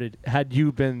started had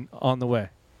you been on the way.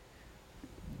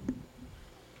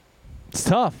 It's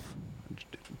tough.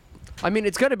 I mean,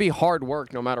 it's going to be hard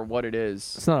work no matter what it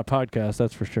is. It's not a podcast,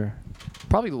 that's for sure.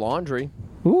 Probably laundry.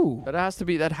 Ooh. That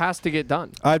has to get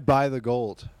done. I'd buy the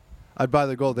gold.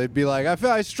 They'd be like,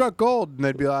 I struck gold, and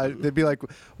they'd be like,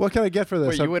 what can I get for this?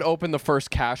 Wait, you would open the first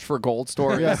cash for gold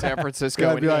store Yeah. in San Francisco Yeah,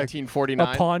 I'd in be like,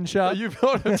 1849? A pawn shop. You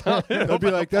built a ton. They'd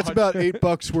be like, that's about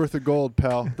 $8 worth of gold,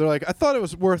 pal. They're like, I thought it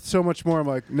was worth so much more. I'm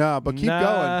like, nah, but keep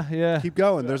Nah, going. yeah. Keep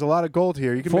going. There's a lot of gold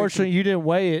here. You can. Fortunately, you didn't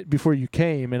weigh it before you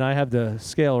came, and I have the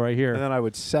scale right here. and then I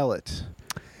would sell it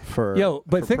for. Yo,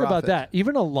 but for think about profit. that.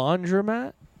 Even a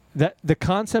laundromat, that the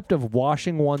concept of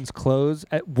washing one's clothes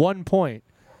at one point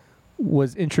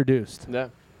was introduced. Yeah.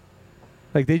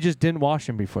 Like they just didn't wash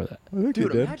them before that. I think Dude,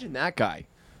 they did. imagine that guy.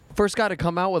 First guy to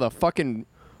come out with a fucking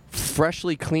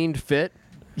freshly cleaned fit.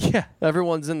 Yeah.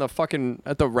 Everyone's in the fucking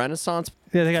at the Renaissance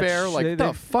Yeah, they got fair. sh- Like, they- the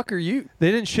they- fuck are you?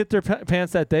 They didn't shit their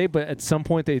pants that day, but at some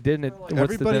point they did. And what's the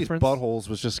Everybody's difference? buttholes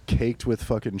was just caked with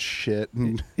fucking shit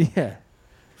and Yeah.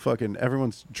 fucking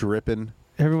everyone's dripping.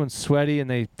 Everyone's sweaty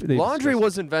and they Laundry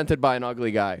was invented by an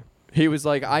ugly guy. He was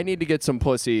like, I need to get some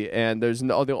pussy, and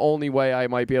the only way I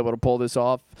might be able to pull this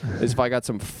off is if I got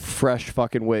some fresh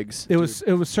fucking wigs. It was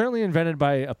certainly invented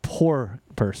by a poor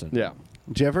person. Yeah.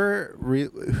 Did you ever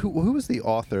who was the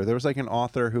author? There was like an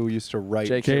author who used to write.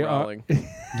 J.K. J.R. Rowling.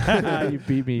 You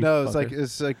beat me. No, fucker.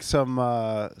 it's like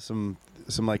some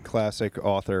like classic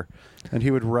author, and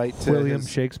he would write to William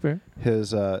Shakespeare.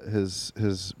 his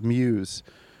muse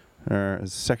or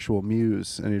his sexual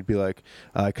muse, and he'd be like,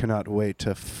 I cannot wait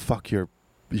to fuck your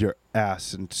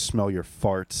ass and smell your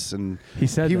farts. And He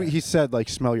said that. he said like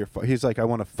smell your he's like, I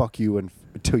want to fuck you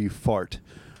until you fart.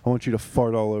 I want you to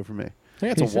fart all over me. I think He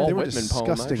it's a said- Walt They were Whitman poem.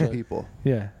 disgusting Actually. people.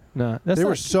 Yeah. No, that's They not,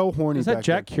 were so horny. Is that back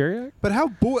Jack then. Kerouac? But how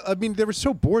bored? I mean, they were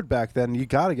so bored back then. You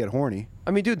got to get horny.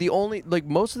 I mean, dude, the only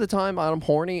most of the time I'm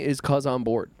horny is cause I'm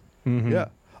bored. Mm-hmm. Yeah.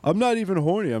 I'm not even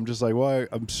horny. I'm just like, well,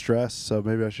 I'm stressed, so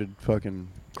maybe I should fucking.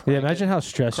 Yeah, imagine how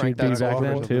stressed Crank you'd be that back off or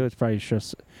then something. too. It's probably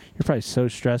stress. You're probably so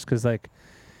stressed because like,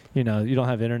 you know, you don't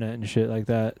have internet and shit like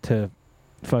that to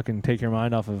fucking take your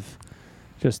mind off of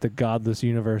just the godless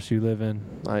universe you live in.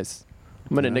 Nice.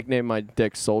 I'm gonna Yeah. nickname my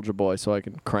dick Soldier Boy so I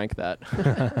can crank that.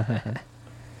 That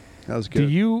was good. Do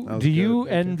you That was do you good.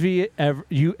 Thank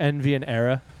you envy an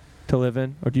era to live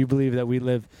in, or do you believe that we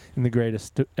live in the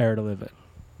greatest era to live in?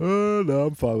 No,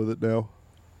 I'm fine with it now.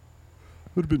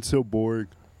 Would have been so boring.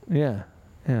 Yeah,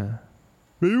 yeah.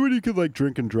 Maybe when you could like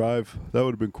drink and drive, that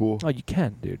would have been cool. Oh, you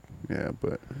can, dude. Yeah,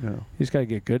 but you know. You just gotta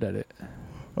get good at it.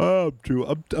 Oh, Drew,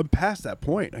 I'm past that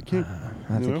point. I can't.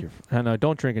 I You think know? you're. I know.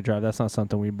 Don't drink and drive. That's not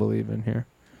something we believe in here.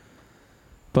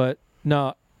 But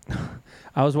no,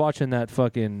 I was watching that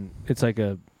fucking. It's like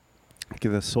a.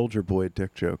 Give a Soldier Boy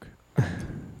dick joke.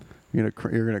 You're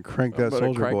gonna crank that Better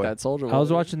Soldier crank Boy. that Soldier I was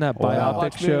Boy. watching that Wow. biopic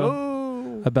Watch me. show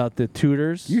Oh. about the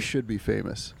Tudors, You should be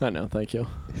famous. I know. Thank you.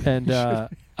 and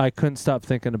I couldn't stop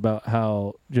thinking about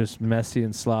how just messy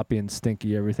and sloppy and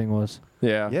stinky everything was.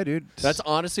 Yeah. Yeah, dude. That's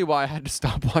honestly why I had to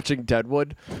stop watching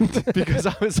Deadwood because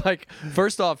I was like,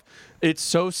 first off, it's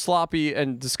so sloppy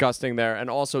and disgusting there, and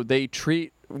also they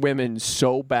treat women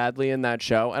so badly in that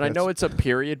show. And I know it's a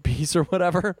period piece or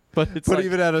whatever, but it's But like,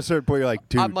 even at a certain point, you're like,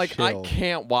 dude, I'm like, chill. I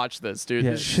can't watch this, dude.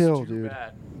 Yeah, This chill, is too dude.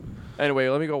 bad. Anyway,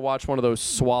 let me go watch one of those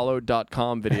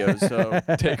swallow.com videos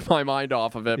so take my mind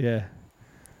off of it. Yeah.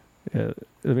 Yeah.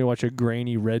 Let me watch a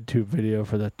grainy RedTube video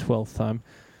for the 12th time.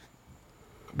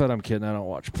 But I'm kidding. I don't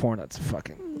watch porn. That's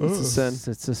fucking. It's a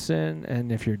sin. It's a sin,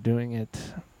 and if you're doing it,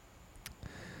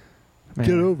 man,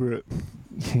 Get over it.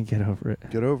 get over it,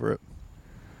 Get over it.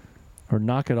 or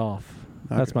knock it off.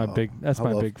 Knock That's it my off. big. That's I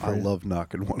my love, big I phrase. love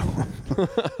knocking one off.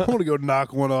 I want to go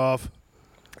knock one off.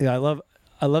 Yeah,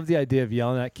 I love the idea of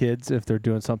yelling at kids if they're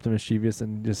doing something mischievous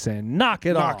and just saying knock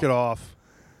it off. Knock it off.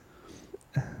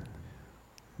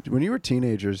 When you were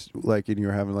teenagers, like, and you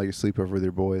were having like a sleepover with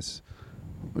your boys,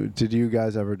 did you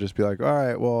guys ever just be like, all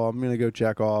right, well, I'm gonna go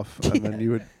jack off, and then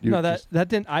you would? No, would that just, that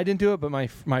didn't. I didn't do it, but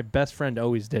my best friend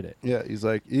always did it. yeah. He's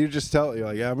like, you just tell you're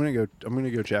like, yeah, I'm gonna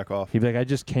go jack off. He'd be like, I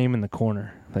just came in the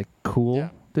corner. Like, cool, Yeah.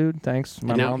 dude. Thanks.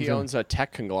 My And now mom's he in- owns a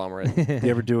tech conglomerate. You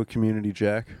ever do a community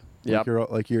jack? Yep.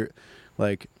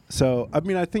 So I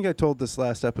mean, I think I told this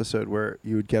last episode where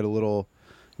you get a little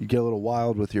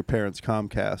wild with your parents'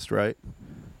 Comcast, right?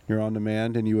 You're on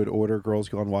demand and you would order Girls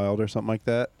Gone Wild or something like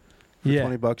that for Yeah.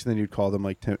 $20, and then you'd call them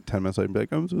like 10 minutes later and be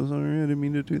like, I'm so sorry, I didn't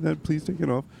mean to do that. Please take it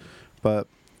off. But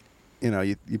you know,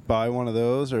 you buy one of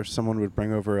those, or someone would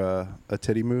bring over a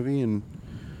titty movie, and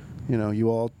you know, you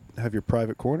all have your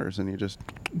private corners, and you just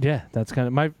Yeah, that's kind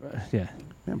of my. Yeah,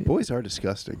 man, boys are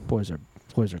disgusting. boys are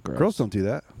gross. Girls don't do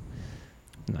that.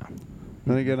 No.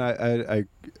 Then again,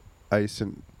 I used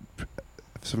to have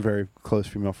some very close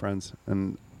female friends,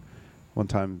 and one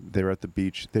time they were at the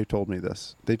beach. They told me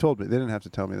this. They didn't have to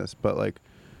tell me this, but like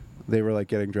they were like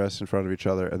getting dressed in front of each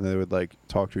other, and they would like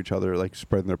talk to each other, like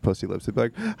spreading their pussy lips. They'd be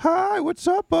like, "Hi, what's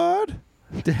up, bud?"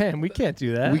 Damn, we can't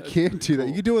do that. We can't do that.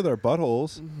 You can do it with our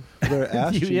buttholes, with our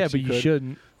ass cheeks. Yeah, but you could.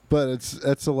 shouldn't. But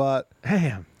it's a lot.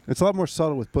 Damn. It's a lot more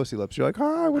subtle with pussy lips. You're like,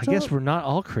 "Hi, what's I guess up?" we're not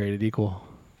all created equal.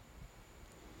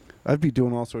 I'd be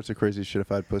doing all sorts of crazy shit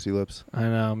if I had pussy lips. I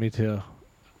know, me too.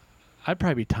 I'd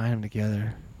probably be tying them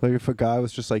together. Like if a guy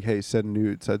was just like, "Hey, send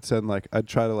nudes," I'd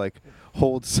try to like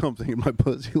hold something in my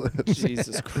pussy lips,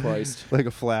 Jesus Christ. like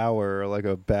a flower or like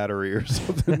a battery or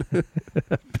something.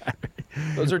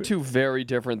 Those are two very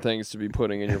different things to be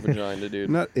putting in your vagina, dude.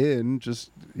 Not in, just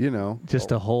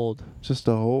Just a hold. just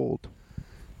a hold.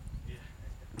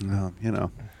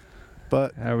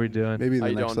 But How are we doing? maybe in How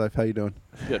the you next doing? life. How you doing?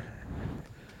 Good.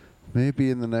 Maybe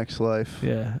in the next life.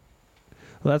 Yeah.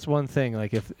 Well, that's one thing.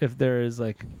 Like, if there is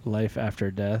like life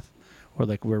after death, or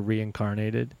like we're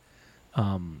reincarnated,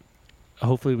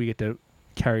 hopefully we get to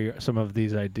carry some of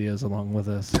these ideas along with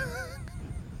us.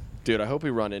 Dude, I hope we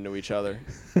run into each other.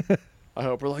 I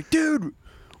hope we're like, dude,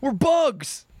 we're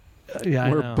bugs. Yeah,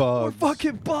 I We're know. bugs. We're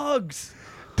fucking bugs.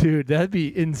 Dude, that'd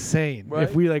be insane Right?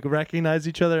 if we like recognize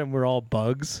each other and we're all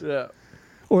bugs. Yeah.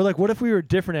 Or like, what if we were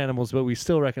different animals but we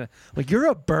still recognize? Like, you're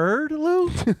a bird, Lou?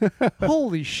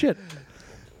 Holy shit!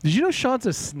 Did you know Sean's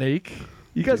a snake?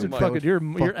 You guys Dude, would that fucking would you're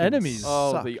fucking enemies.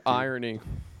 Oh, Suck, the dude. irony.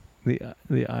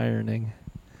 The ironing.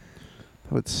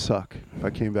 That would suck if I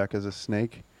came back as a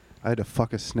snake. I had to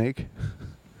fuck a snake.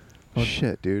 Well-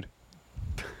 Shit, dude.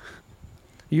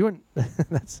 You wouldn't.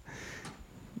 That's.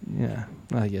 Yeah,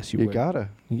 I guess you You would. gotta.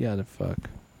 You gotta fuck.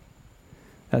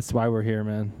 That's why we're here,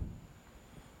 man.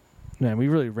 Man, we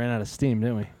really ran out of steam,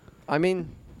 didn't we? I mean,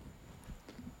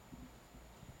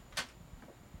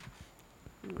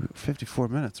 54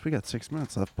 minutes. We got 6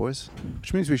 minutes left, boys.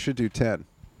 Which means we should do 10.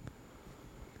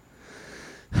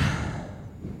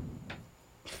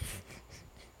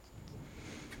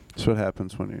 That's what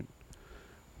happens when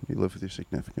you live with your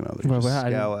significant other. You Well, just I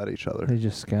didn't- scowl at each other. They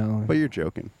just scowl. But you're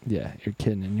joking. Yeah, you're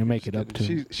kidding, and you'll make it up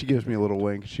to. She gives me a little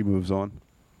wink. She moves on.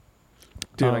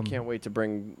 dude, I Um, can't wait to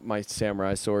bring my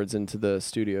samurai swords into the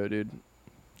studio, dude.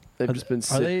 They've Are just been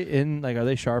Are they in? Like, are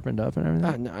they sharpened up and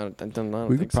everything? No, I don't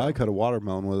We could think probably so. cut a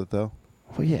watermelon with it, though.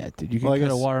 Well, yeah, dude. You can Well, I cut a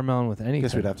guess- watermelon with I anything.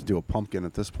 guess we'd have to do a pumpkin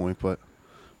at this point, but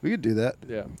we could do that.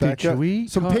 Yeah. Dude, Back should up. we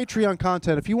Some cut- Patreon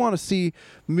content. If you want to see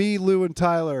me, Lou, and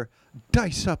Tyler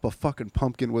dice up a fucking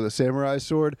pumpkin with a samurai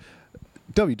sword,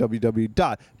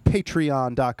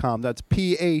 www.patreon.com. That's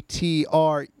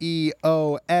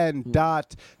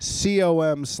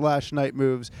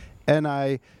patreon.com/nightmoves.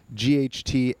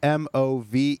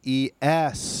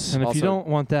 NIGHTMOVES. And if Also- you don't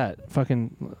want that,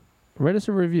 fucking write us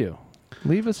a review.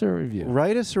 Leave us a review.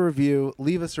 Write us a review.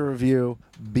 Leave us a review.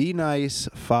 Be nice.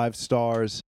 5 stars.